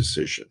his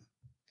decision,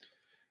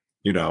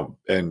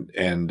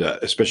 and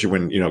especially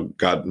when,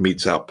 God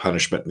metes out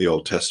punishment in the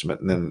Old Testament,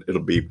 and then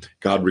it'll be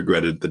God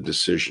regretted the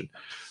decision.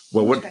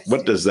 Well,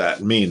 what does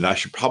that mean? I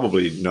should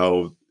probably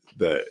know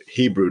the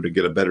Hebrew to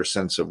get a better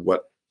sense of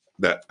what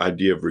that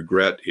idea of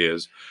regret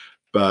is,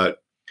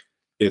 but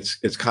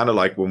it's kind of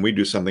like when we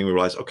do something, we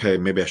realize, okay,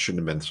 maybe I shouldn't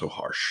have been so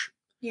harsh.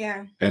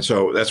 Yeah. And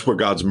so that's where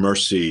God's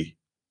mercy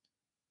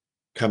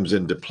comes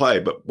into play.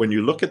 But when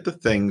you look at the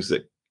things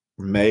that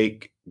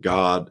make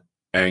God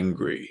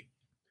angry,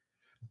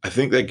 I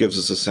think that gives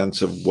us a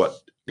sense of what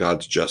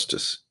God's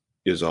justice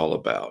is all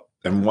about.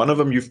 And one of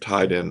them you've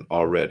tied in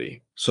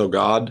already. So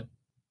God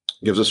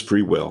gives us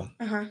free will,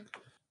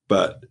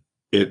 but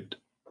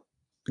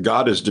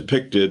God is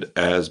depicted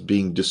as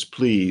being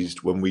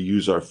displeased when we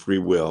use our free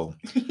will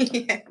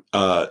Yeah.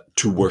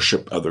 to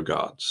worship other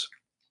gods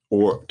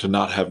or to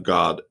not have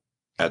God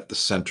at the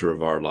center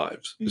of our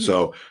lives. Mhm.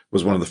 So it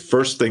was one of the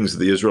first things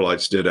the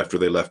Israelites did after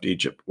they left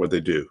Egypt. What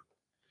did they do?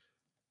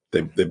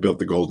 They built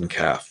the golden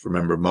calf.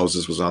 Remember,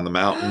 Moses was on the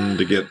mountain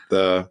to get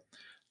the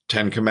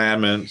 10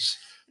 Commandments.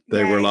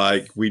 They were Yes.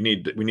 like, we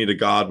need a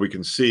God we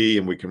can see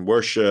and we can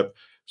worship.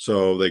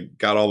 So they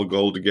got all the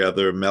gold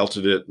together,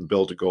 melted it, and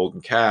built a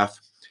golden calf.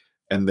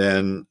 And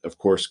then, of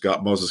course,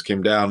 Moses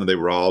came down, and they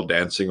were all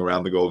dancing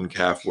around the golden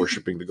calf,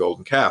 worshiping the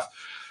golden calf,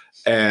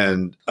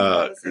 and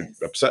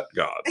Moses. upset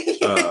God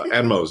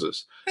and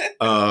Moses.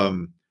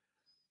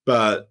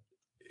 But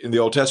in the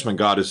Old Testament,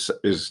 God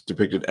is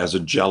depicted as a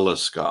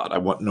jealous God. I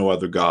want no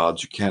other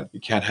gods. You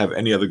can't have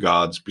any other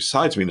gods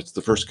besides me. And it's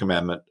the first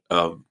commandment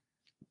of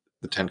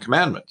the 10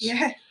 Commandments.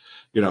 Yeah.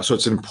 So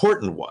it's an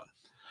important one.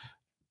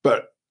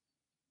 But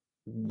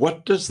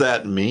what does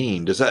that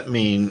mean? Does that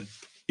mean,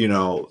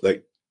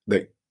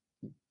 that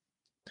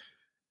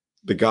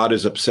the God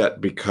is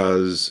upset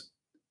because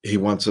he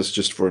wants us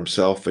just for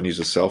himself and he's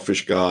a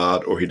selfish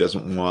God, or he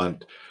doesn't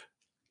want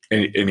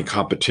any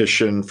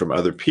competition from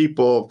other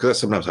people? Because that's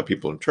sometimes how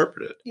people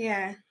interpret it.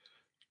 Yeah.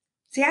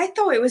 See, I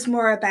thought it was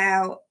more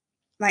about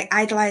like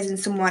idolizing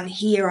someone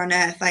here on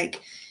earth,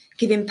 like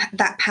giving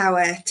that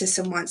power to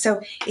someone.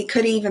 So it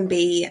could even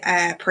be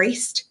a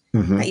priest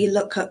that you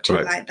look up to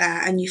like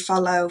that, and you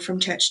follow from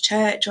church to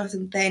church or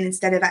something,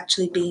 instead of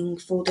actually being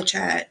for the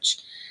church.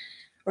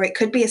 Or it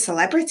could be a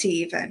celebrity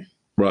even.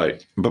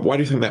 Right. But why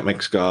do you think that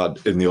makes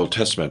God, in the Old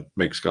Testament,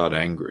 makes God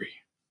angry?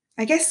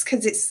 I guess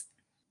because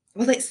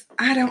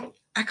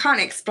I can't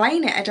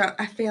explain it.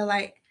 I feel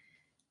like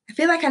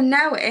I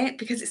know it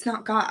because it's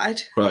not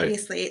God. Right.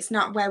 Obviously, it's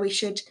not where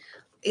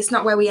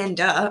we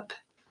end up.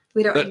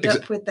 We don't end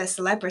up with the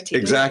celebrity.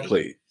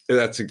 Exactly.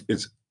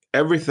 It's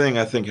everything,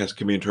 I think,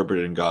 can be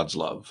interpreted in God's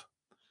love.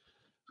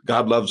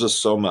 God loves us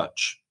so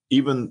much.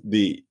 Even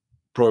the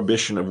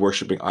prohibition of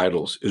worshiping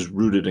idols is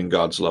rooted in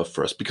God's love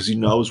for us, because he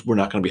knows we're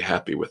not going to be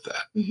happy with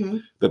that. Mm-hmm.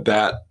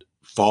 That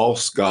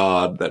false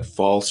God, that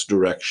false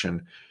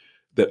direction,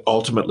 that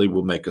ultimately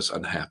will make us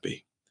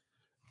unhappy.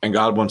 And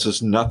God wants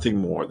us nothing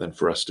more than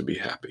for us to be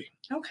happy.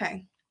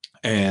 Okay.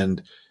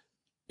 And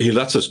he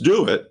lets us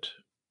do it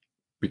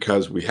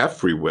because we have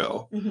free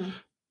will. Mm-hmm.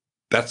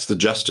 That's the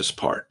justice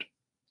part.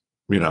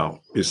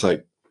 It's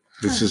like,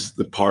 this is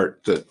the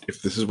part that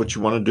if this is what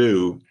you want to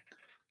do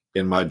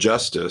in my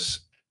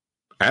justice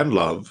and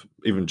love,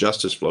 even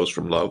justice flows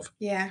from love.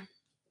 Yeah.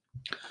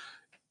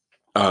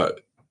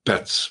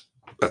 That's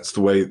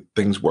the way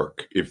things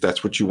work. If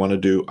that's what you want to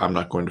do, I'm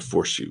not going to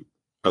force you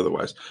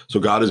otherwise. So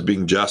God is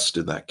being just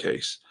in that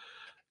case.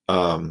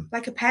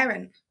 Like a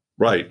parent.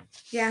 Right.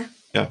 Yeah.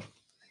 Yeah.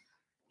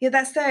 Yeah,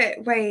 that's the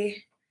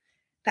way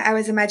that I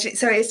was imagining.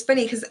 So it's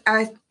funny because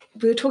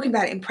we were talking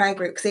about it in prayer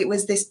group, because it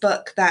was this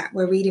book that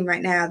we're reading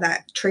right now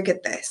that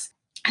triggered this.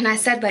 And I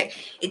said, like,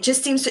 it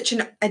just seems such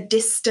a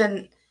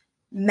distant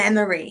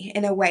memory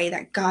in a way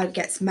that God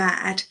gets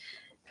mad.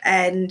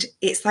 And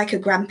it's like a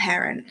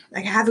grandparent.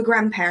 Like, I have a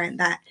grandparent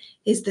that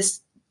is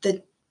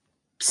the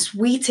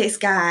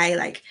sweetest guy,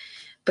 like,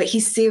 but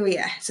he's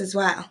serious as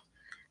well.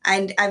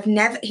 And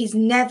he's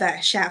never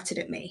shouted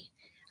at me.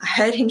 I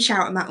heard him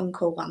shout at my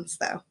uncle once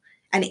though,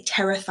 and it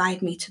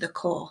terrified me to the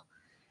core.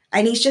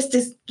 And he's just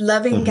this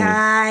loving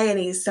guy, and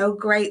he's so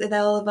great with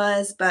all of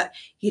us, but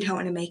you don't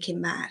want to make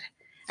him mad.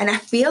 And I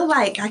feel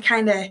like I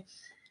kind of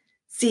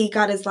see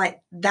God as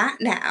like that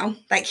now.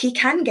 Like, he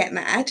can get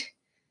mad,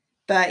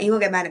 but he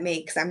won't get mad at me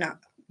because I'm not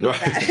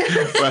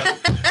bad.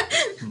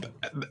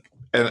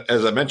 And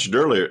as I mentioned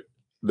earlier,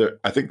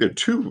 I think there are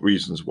two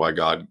reasons why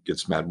God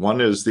gets mad.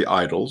 One is the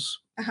idols,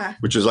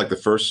 which is like the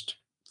first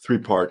three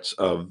parts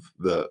of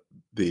the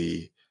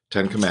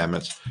 10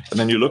 Commandments. And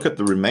then you look at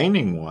the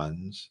remaining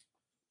ones.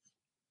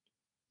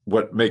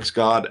 What makes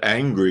God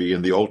angry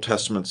in the Old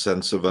Testament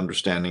sense of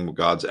understanding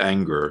God's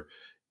anger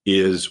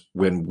is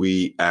when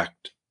we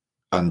act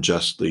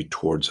unjustly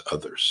towards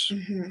others,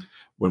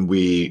 when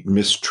we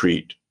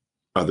mistreat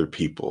other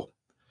people.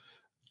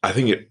 I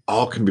think it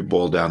all can be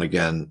boiled down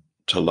again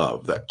to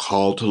love, that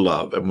call to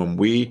love. And when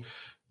we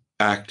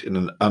act in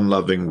an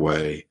unloving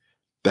way,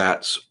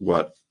 that's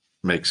what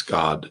makes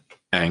God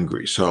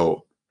angry.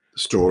 So the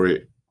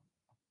story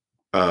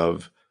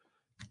of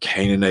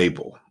Cain and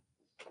Abel,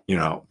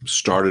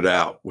 started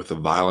out with a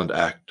violent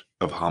act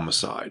of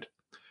homicide.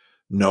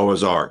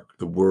 Noah's Ark,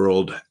 the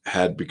world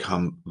had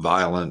become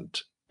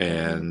violent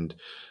and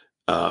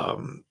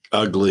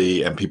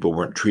ugly, and people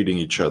weren't treating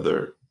each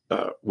other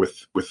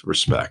with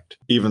respect.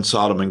 Even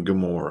Sodom and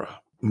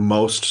Gomorrah.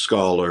 Most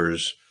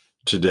scholars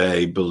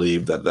today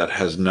believe that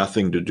has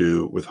nothing to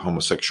do with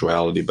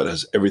homosexuality, but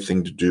has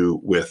everything to do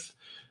with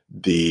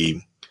the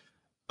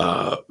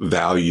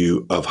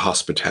value of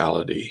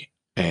hospitality,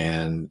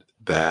 and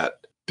that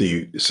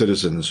the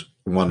citizens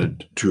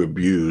wanted to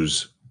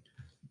abuse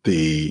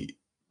the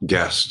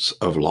guests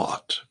of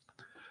Lot.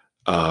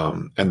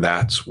 And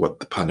that's what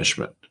the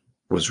punishment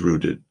was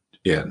rooted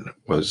in,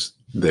 was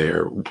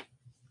their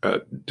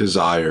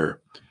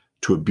desire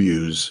to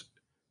abuse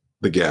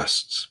the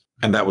guests.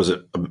 And that was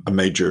a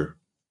major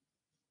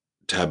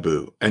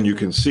taboo. And you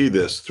can see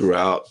this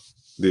throughout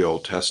the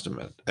Old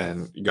Testament.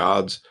 And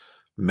God's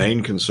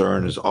main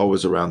concern is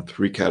always around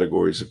three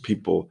categories of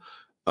people: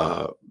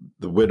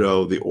 the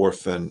widow, the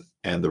orphan,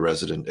 and the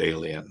resident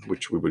alien,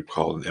 which we would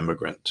call an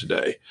immigrant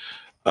today,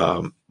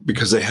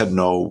 because they had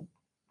no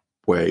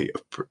way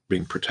of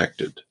being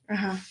protected.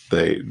 Uh-huh.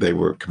 They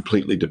were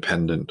completely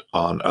dependent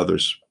on other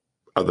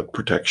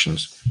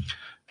protections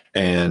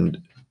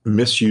and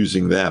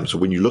misusing them. So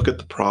when you look at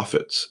the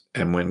prophets,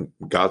 and when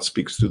God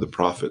speaks through the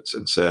prophets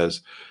and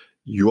says,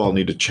 you all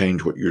need to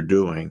change what you're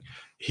doing,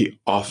 he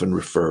often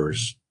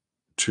refers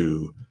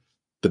to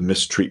the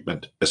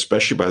mistreatment,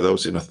 especially by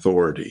those in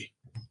authority,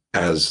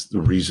 as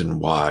the reason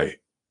why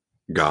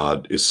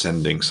God is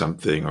sending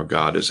something or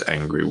God is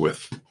angry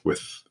with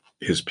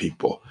his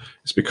people.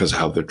 It's because of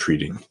how they're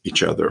treating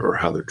each other or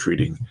how they're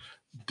treating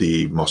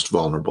the most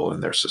vulnerable in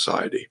their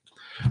society.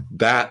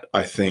 That,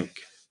 I think,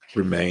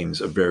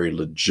 remains a very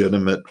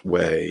legitimate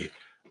way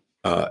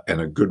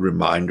and a good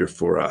reminder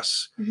for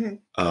us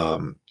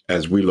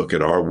as we look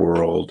at our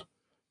world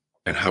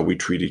and how we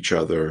treat each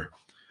other,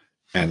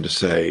 and to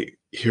say,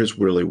 here's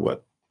really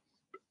what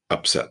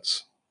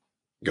upsets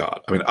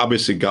God. I mean,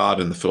 obviously, God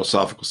in the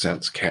philosophical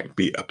sense can't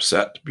be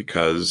upset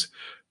because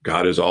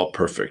God is all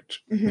perfect.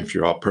 If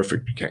you're all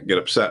perfect, you can't get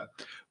upset.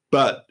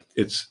 But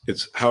it's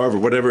however,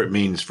 whatever it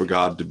means for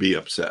God to be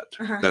upset,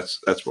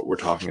 that's what we're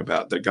talking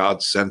about. That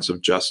God's sense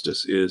of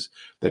justice is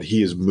that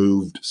he is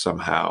moved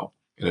somehow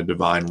in a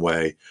divine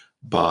way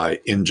by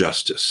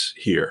injustice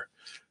here.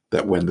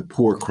 That when the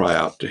poor cry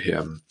out to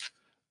him,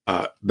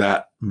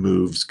 that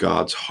moves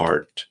God's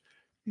heart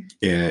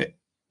in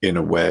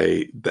a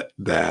way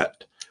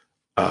that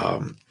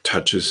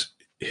touches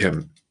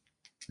him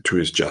to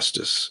his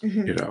justice.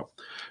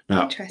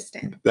 Now,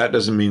 interesting. That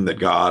doesn't mean that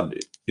God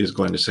is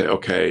going to say,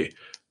 okay,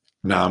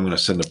 now I'm going to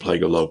send a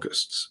plague of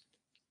locusts.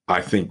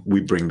 I think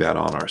we bring that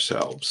on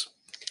ourselves.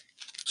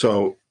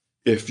 So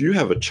if you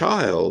have a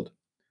child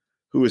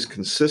who is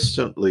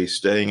consistently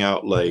staying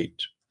out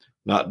late,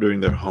 not doing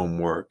their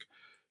homework,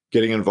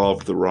 getting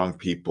involved with the wrong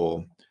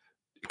people,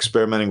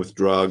 experimenting with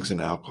drugs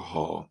and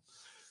alcohol,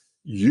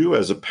 you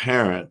as a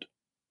parent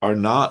are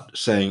not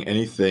saying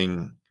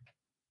anything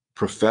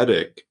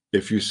prophetic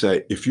if you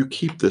say, if you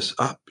keep this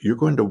up, you're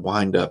going to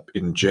wind up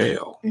in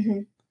jail.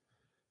 And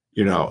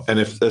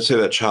if, let's say,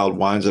 that child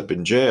winds up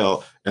in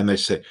jail and they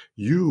say,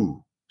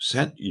 you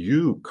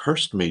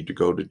cursed me to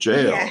go to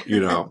jail,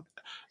 and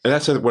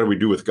that's what we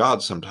do with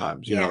God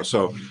sometimes,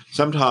 so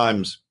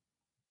sometimes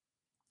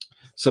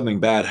something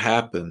bad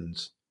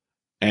happens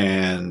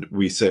and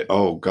we say,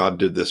 oh, God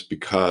did this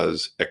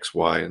because X,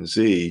 Y, and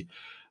Z.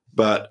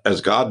 But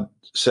as God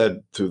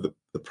said through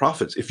the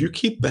prophets, if you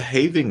keep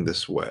behaving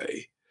this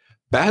way,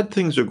 bad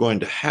things are going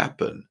to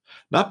happen,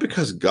 not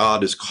because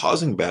God is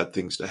causing bad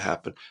things to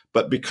happen,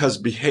 but because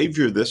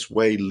behavior this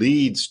way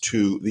leads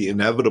to the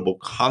inevitable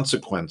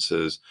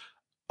consequences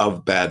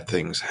of bad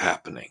things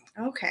happening.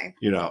 Okay.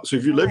 So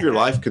if you live your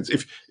life,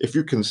 if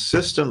you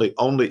consistently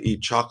only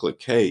eat chocolate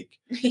cake,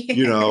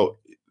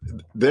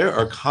 there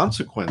are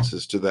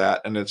consequences to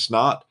that. And it's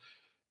not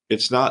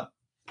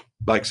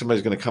like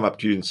somebody's going to come up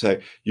to you and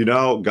say,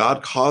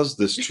 God caused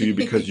this to you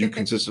because you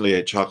consistently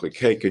ate chocolate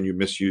cake and you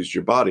misused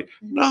your body.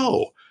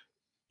 No,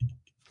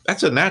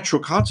 that's a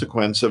natural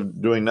consequence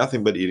of doing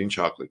nothing but eating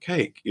chocolate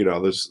cake.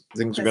 There's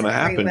things are going to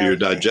happen to your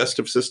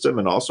digestive system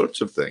and all sorts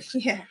of things.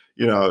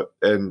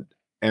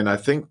 And I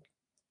think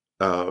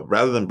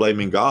rather than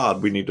blaming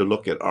God, we need to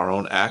look at our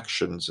own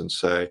actions and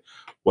say,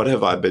 what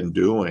have I been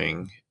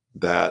doing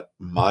that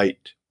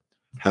might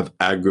have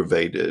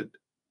aggravated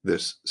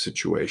this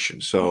situation?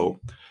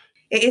 So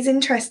it is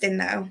interesting,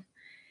 though,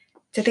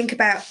 to think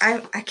about.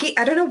 I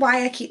don't know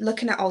why I keep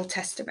looking at Old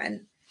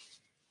Testament,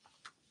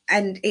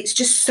 and it's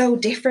just so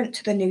different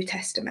to the New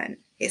Testament.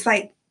 It's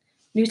like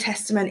New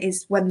Testament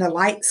is when the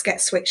lights get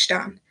switched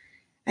on,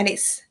 and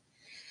it's,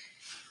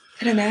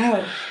 I don't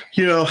know.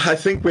 I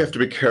think we have to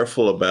be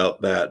careful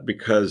about that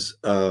because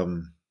I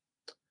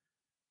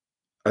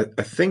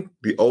think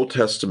the Old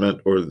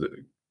Testament, or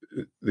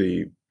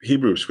the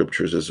Hebrew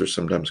scriptures, as they're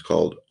sometimes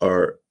called,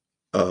 are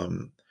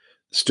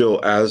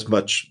still as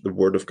much the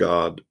Word of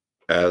God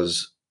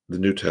as the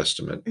New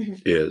Testament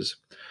is.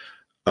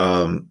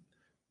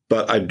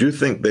 But I do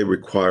think they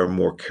require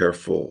more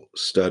careful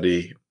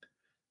study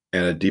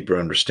and a deeper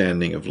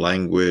understanding of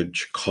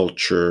language,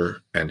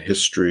 culture, and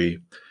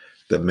history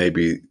than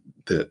maybe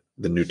the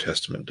New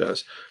Testament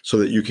does, so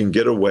that you can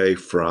get away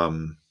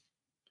from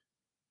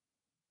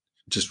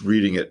just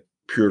reading it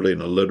purely in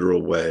a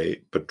literal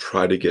way, but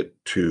try to get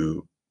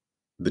to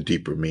the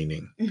deeper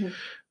meaning.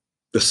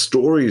 The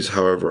stories,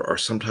 however, are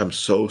sometimes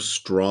so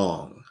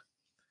strong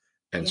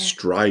and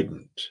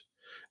strident.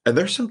 And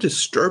there's some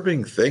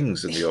disturbing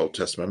things in the Old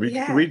Testament. I mean,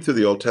 you can read through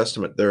the Old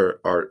Testament, there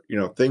are,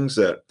 things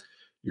that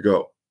you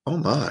go, oh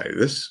my,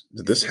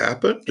 did this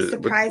happen? It's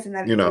surprising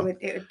that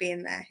it would be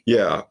in there.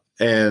 Yeah.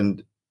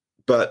 And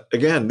But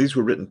again, these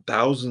were written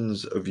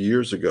thousands of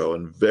years ago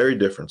in very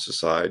different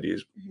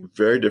societies,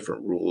 very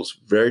different rules,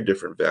 very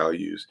different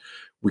values.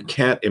 We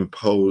can't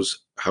impose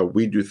how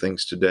we do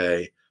things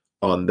today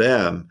on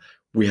them.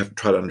 We have to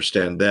try to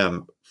understand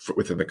them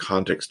within the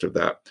context of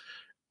that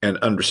and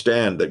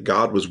understand that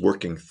God was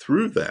working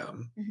through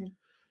them.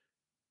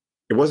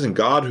 It wasn't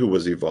God who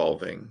was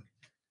evolving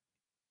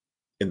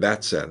in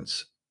that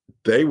sense.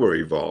 They were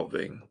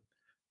evolving,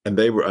 and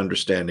they were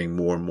understanding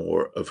more and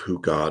more of who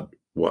God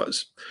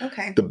was.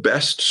 Okay. The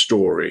best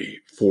story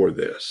for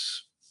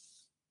this,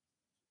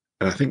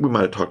 and I think we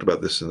might have talked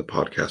about this in the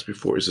podcast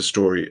before, is the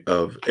story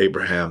of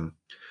Abraham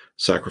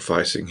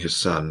sacrificing his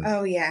son,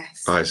 Oh,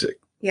 yes. Isaac.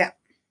 Yeah.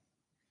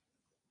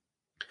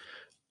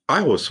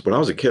 When I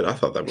was a kid, I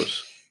thought that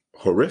was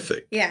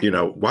horrific. Yeah.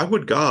 Why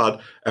would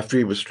God, after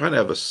he was trying to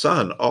have a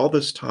son all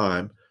this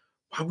time,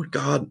 why would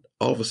God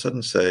all of a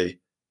sudden say,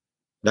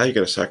 now you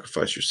got to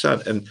sacrifice your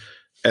son?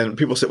 And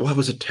people say, well, it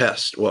was a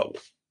test. Well,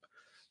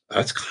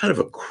 that's kind of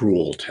a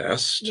cruel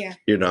test. Yeah.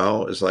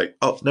 It's like,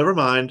 oh, never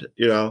mind,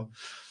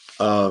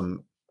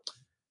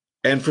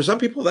 and for some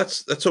people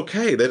that's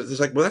okay. It's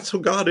like, well, that's who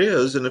God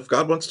is. And if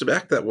God wants to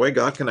act that way,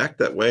 God can act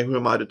that way. Who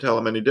am I to tell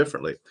him any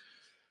differently?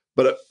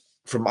 But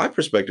from my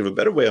perspective, a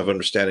better way of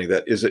understanding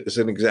that is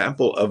an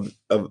example of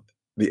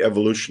the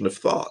evolution of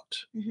thought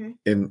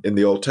in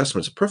the Old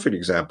Testament. It's a perfect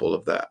example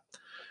of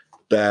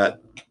that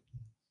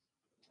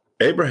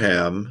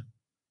Abraham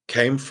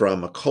came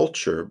from a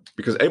culture,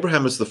 because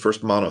Abraham is the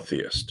first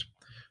monotheist,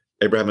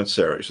 Abraham and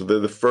Sarah. So they're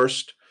the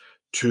first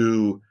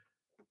to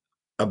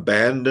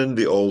abandon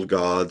the old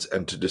gods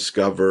and to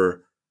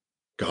discover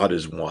God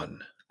is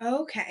one.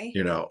 Okay.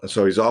 And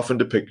so he's often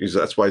depicted,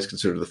 that's why he's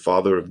considered the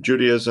father of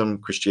Judaism,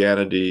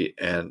 Christianity,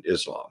 and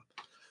Islam.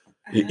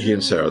 He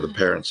and Sarah, the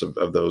parents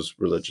of those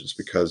religions,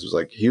 because it was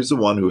like, he was the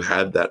one who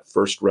had that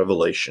first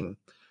revelation,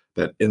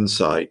 that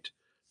insight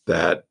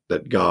that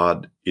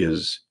God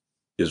is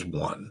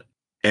one,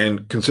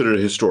 and considered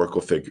a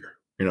historical figure.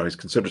 He's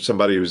considered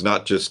somebody who's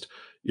not just,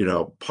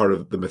 part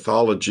of the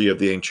mythology of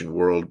the ancient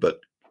world,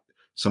 but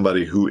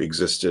somebody who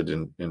existed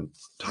in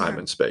time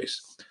and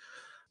space.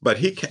 But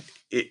he can,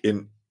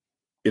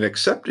 in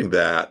accepting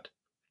that,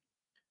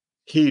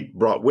 he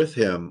brought with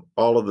him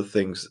all of the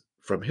things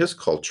from his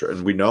culture.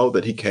 And we know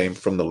that he came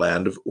from the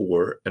land of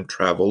Ur and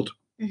traveled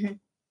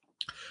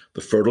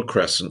the Fertile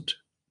Crescent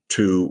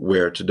to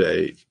where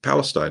today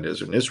Palestine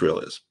is and Israel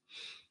is.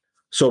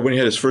 So when he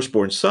had his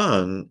firstborn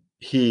son,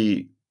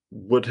 he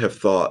would have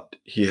thought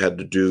he had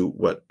to do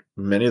what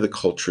many of the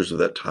cultures of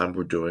that time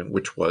were doing,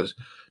 which was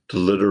to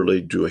literally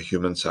do a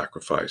human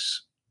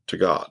sacrifice to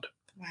God.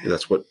 Wow.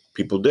 That's what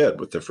people did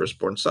with their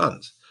firstborn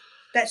sons.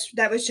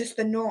 That was just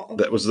the norm.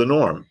 That was the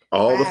norm.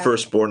 All the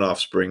firstborn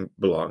offspring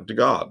belonged to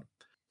God,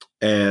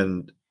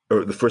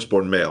 or the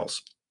firstborn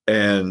males.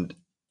 And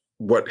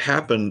what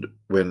happened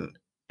when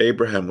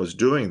Abraham was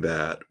doing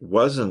that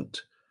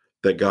wasn't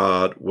that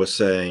God was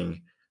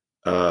saying,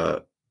 hey,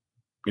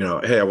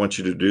 I want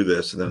you to do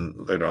this, and then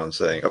later on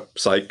saying, oh,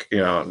 psych,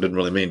 didn't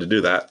really mean to do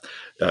that.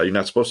 You're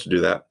not supposed to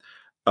do that.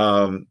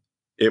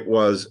 It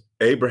was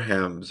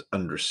Abraham's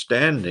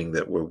understanding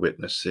that we're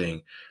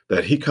witnessing,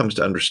 that he comes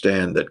to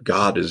understand that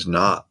God is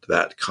not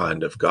that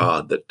kind of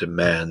God that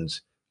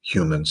demands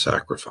human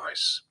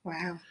sacrifice.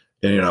 Wow.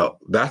 And,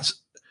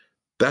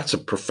 that's a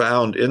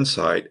profound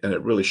insight, and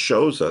it really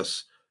shows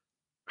us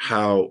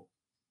how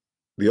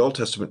the Old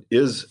Testament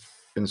is,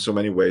 in so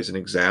many ways, an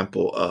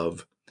example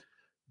of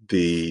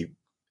the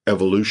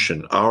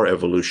evolution, our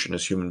evolution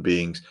as human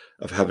beings,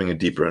 of having a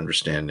deeper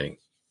understanding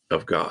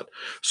of God.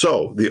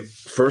 So the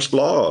first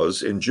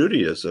laws in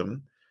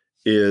Judaism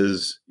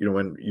is,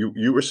 when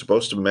you were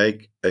supposed to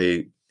make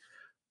a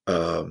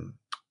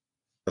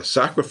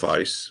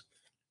sacrifice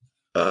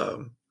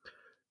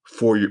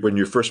for you when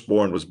your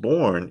firstborn was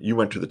born, you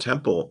went to the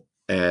temple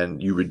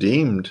and you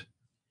redeemed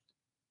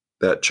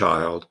that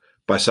child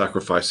by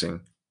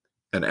sacrificing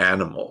an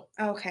animal.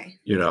 Okay.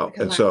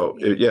 And so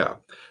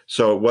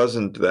so it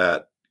wasn't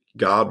that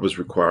God was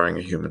requiring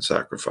a human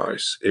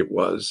sacrifice. It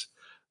was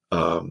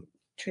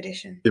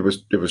tradition. It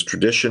was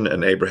tradition,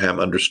 and Abraham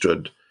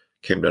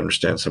came to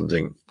understand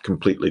something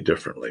completely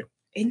differently.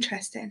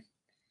 Interesting.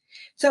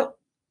 So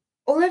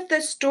all of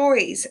the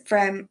stories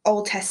from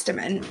Old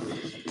Testament,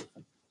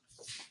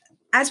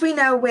 as we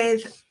know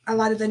with a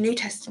lot of the New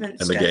Testament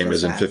and the game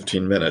is in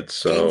 15 minutes.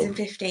 So game's in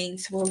 15,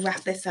 so we'll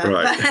wrap this up.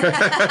 Right.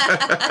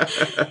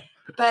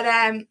 But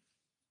a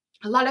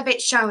lot of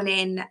it's shown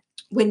in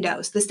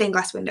windows, the stained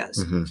glass windows.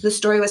 So the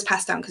story was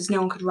passed down because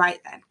no one could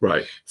write them.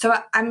 Right. So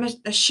I'm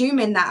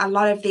assuming that a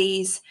lot of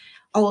these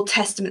Old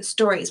Testament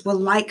stories were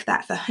like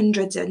that for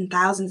hundreds and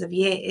thousands of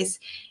years.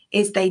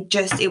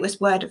 It was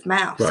word of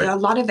mouth. Right. So a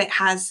lot of it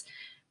has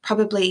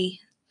probably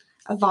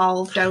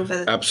evolved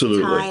over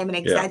time, and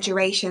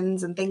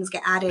exaggerations and things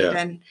get added. Yeah.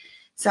 And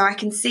so I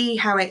can see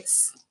how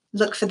it's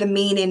look for the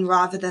meaning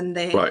rather than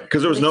the... Right,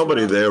 because there was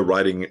nobody there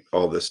writing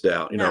all this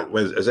down.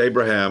 As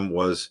Abraham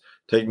was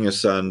taking his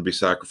son to be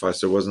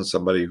sacrificed, there wasn't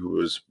somebody who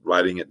was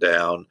writing it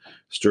down,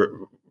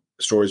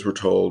 stories were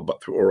told,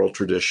 but through oral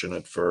tradition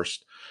at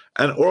first,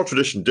 and oral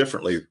tradition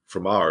differently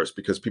from ours,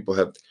 because people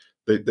had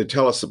they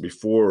tell us that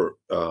before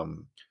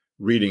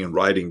reading and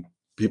writing,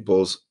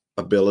 people's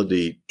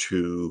ability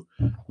to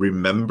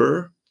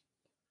remember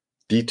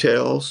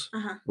details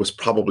was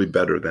probably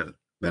better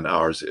than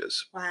ours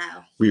is.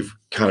 Wow. We've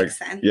kind of makes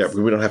sense.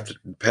 we don't have to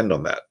depend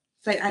on that.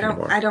 So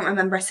I don't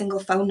remember a single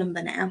phone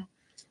number now.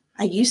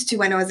 I used to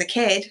when I was a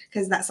kid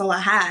because that's all I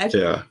had.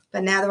 Yeah.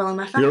 But now they're all on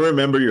my phone. You don't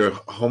remember your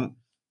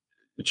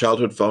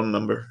childhood phone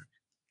number?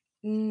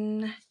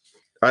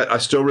 I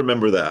still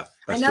remember that.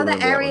 I know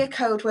the area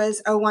code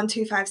was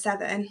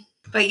 01257.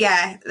 But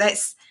yeah,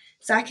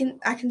 so I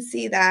can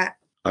see that.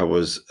 I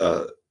was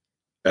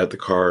at the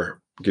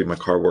car getting my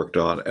car worked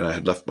on, and I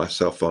had left my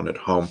cell phone at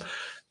home,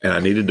 and I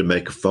needed to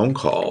make a phone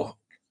call,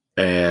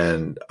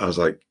 and I was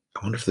like, I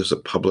wonder if there's a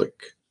public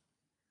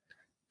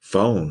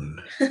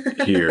phone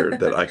here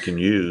that I can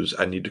use.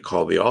 I need to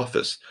call the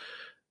office.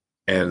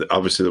 And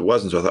obviously there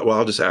wasn't. So I thought, well,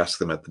 I'll just ask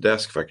them at the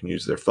desk if I can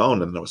use their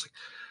phone. And I was like,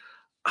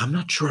 I'm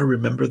not sure I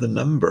remember the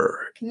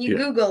number. Can you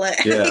Google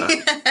it? Yeah.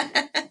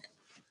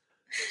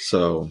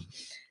 So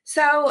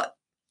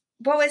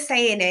what we're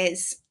saying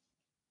is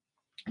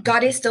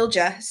God is still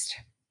just.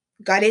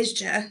 God is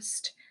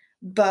just,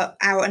 but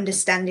our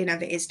understanding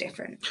of it is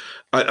different.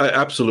 I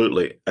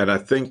absolutely. And I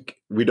think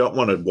we don't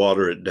want to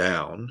water it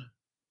down.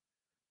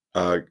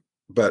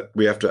 But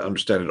we have to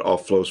understand it all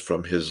flows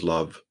from his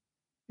love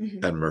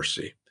and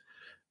mercy,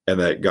 and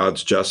that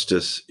God's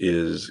justice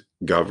is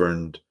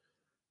governed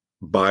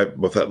by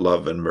both that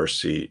love and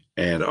mercy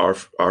and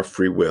our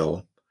free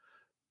will.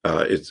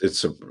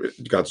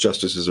 God's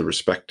justice is a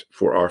respect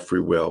for our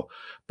free will,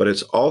 but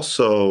it's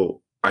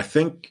also, I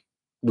think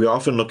we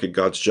often look at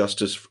God's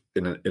justice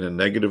in a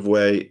negative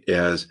way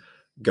as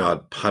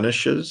God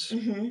punishes,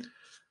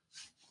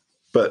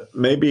 but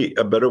maybe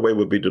a better way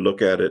would be to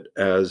look at it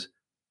as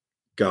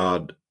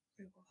God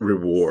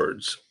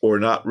rewards, or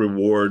not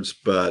rewards,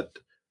 but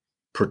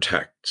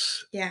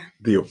protects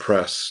the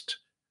oppressed,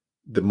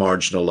 the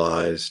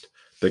marginalized,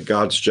 that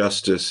God's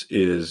justice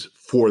is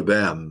for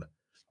them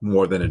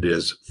more than it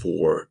is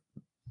for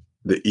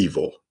the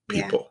evil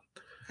people.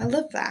 I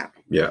love that.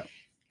 Yeah.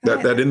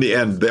 That in the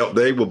end,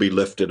 they will be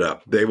lifted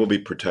up. They will be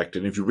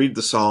protected. And if you read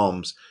the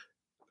Psalms,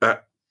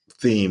 that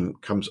theme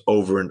comes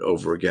over and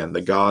over again.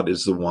 That God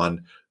is the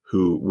one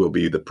who will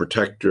be the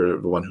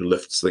protector, the one who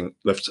lifts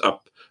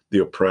up the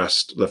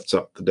oppressed, lifts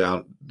up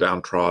the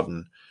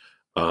downtrodden.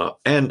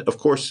 And of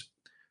course,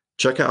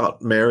 check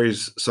out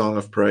Mary's Song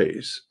of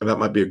Praise. And that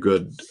might be a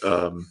good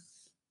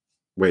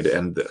way to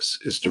end this,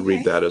 is to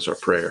read that as our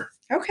prayer.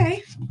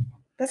 Okay.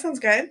 That sounds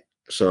good.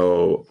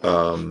 So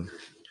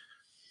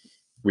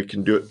we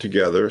can do it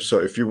together. So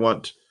if you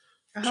want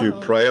to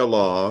pray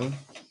along,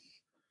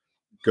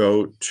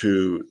 go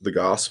to the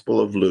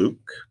Gospel of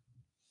Luke.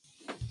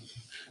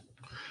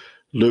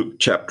 Luke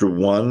chapter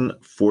 1,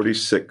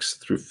 46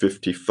 through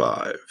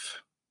 55.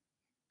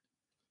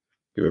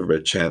 Give everybody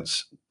a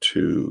chance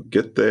to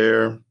get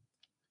there.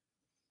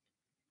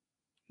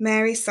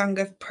 Mary's Song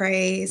of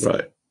Praise.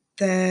 Right.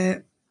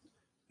 The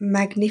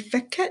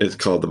Magnificat. It's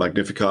called the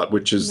Magnificat,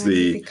 which is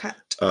the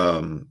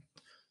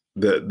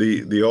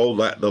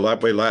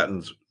way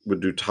Latins would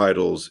do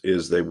titles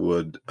is they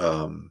would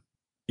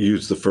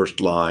use the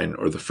first line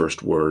or the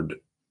first word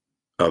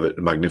of it.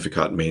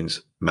 Magnificat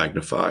means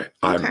magnify.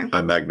 Okay.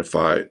 I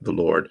magnify the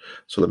Lord.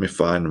 So let me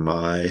find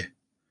my,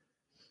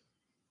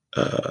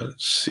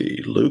 let's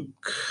see,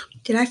 Luke.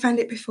 Did I find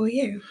it before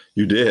you?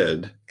 You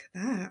did. Look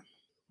at that.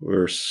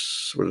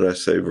 Verse, what did I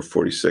say? Verse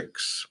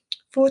 46.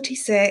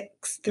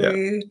 46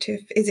 through to,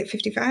 is it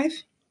 55?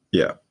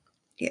 Yeah.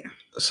 Yeah.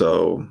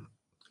 So,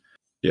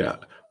 yeah.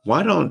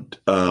 Why don't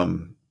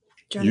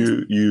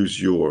you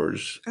use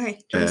yours? All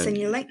right. Do you want to send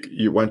you a link?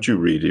 Why don't you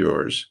read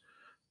yours?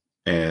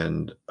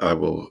 And I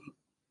will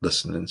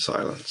listen in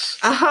silence.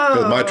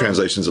 Oh. My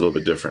translation is a little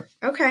bit different.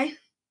 Okay.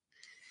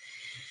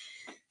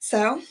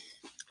 So.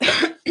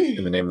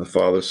 In the name of the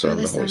Father, Son,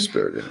 and the Holy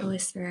Spirit. Holy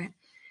Spirit.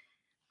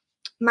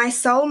 My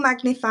soul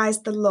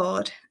magnifies the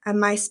Lord, and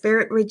my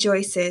spirit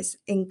rejoices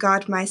in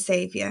God my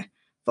Saviour,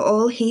 for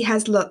all he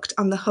has looked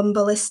on the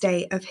humble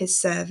estate of his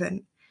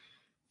servant.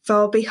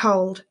 For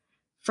behold,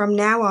 from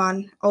now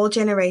on all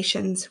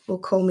generations will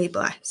call me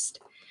blessed.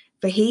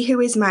 For he who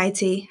is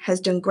mighty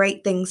has done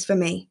great things for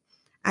me,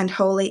 and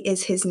holy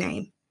is his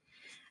name.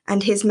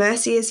 And his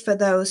mercy is for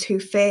those who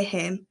fear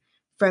him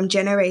from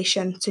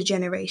generation to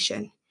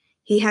generation.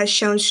 He has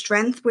shown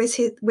strength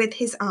with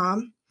his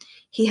arm.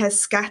 He has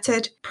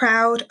scattered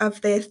proud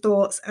of their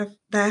thoughts of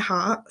their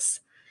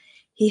hearts.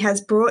 He has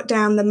brought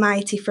down the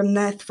mighty from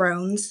their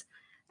thrones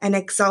and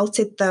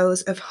exalted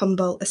those of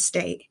humble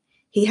estate.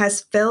 He has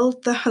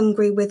filled the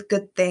hungry with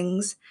good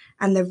things,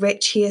 and the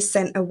rich he has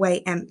sent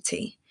away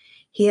empty.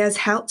 He has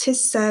helped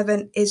his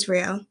servant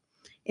Israel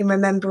in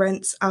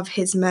remembrance of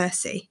his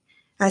mercy,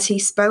 as he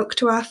spoke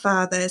to our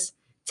fathers,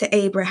 to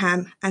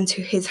Abraham, and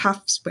to his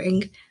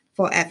offspring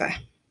forever.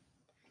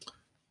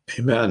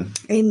 Amen.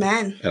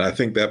 Amen. And I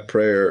think that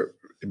prayer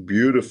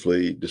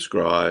beautifully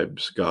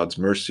describes God's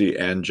mercy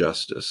and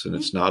justice. And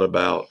it's not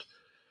about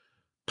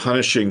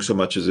punishing so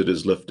much as it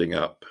is lifting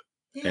up.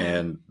 Yeah.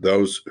 And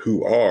those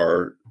who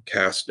are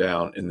cast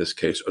down in this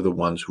case are the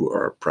ones who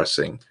are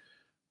oppressing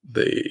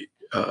the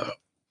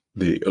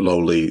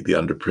lowly, the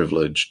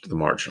underprivileged, the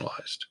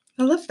marginalized.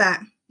 I love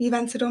that. You've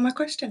answered all my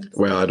questions.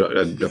 Well, I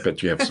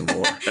bet you have some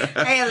more.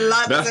 I have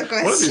lots of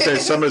questions. One of these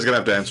days, somebody's going to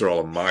have to answer all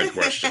of my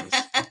questions.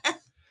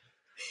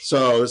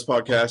 So this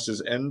podcast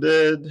is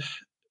ended.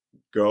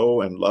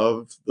 Go and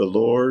love the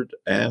Lord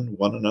and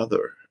one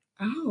another.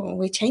 Oh,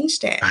 we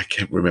changed it. I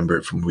can't remember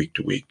it from week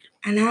to week.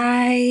 And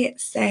I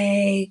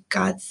say,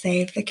 God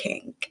save the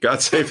King.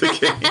 God save the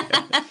King.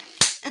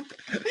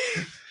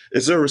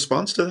 Is there a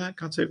response to that?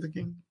 God save the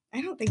King?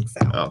 I don't think so.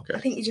 Okay. I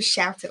think you just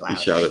shout it louder. You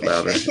shout it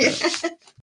louder. Yeah.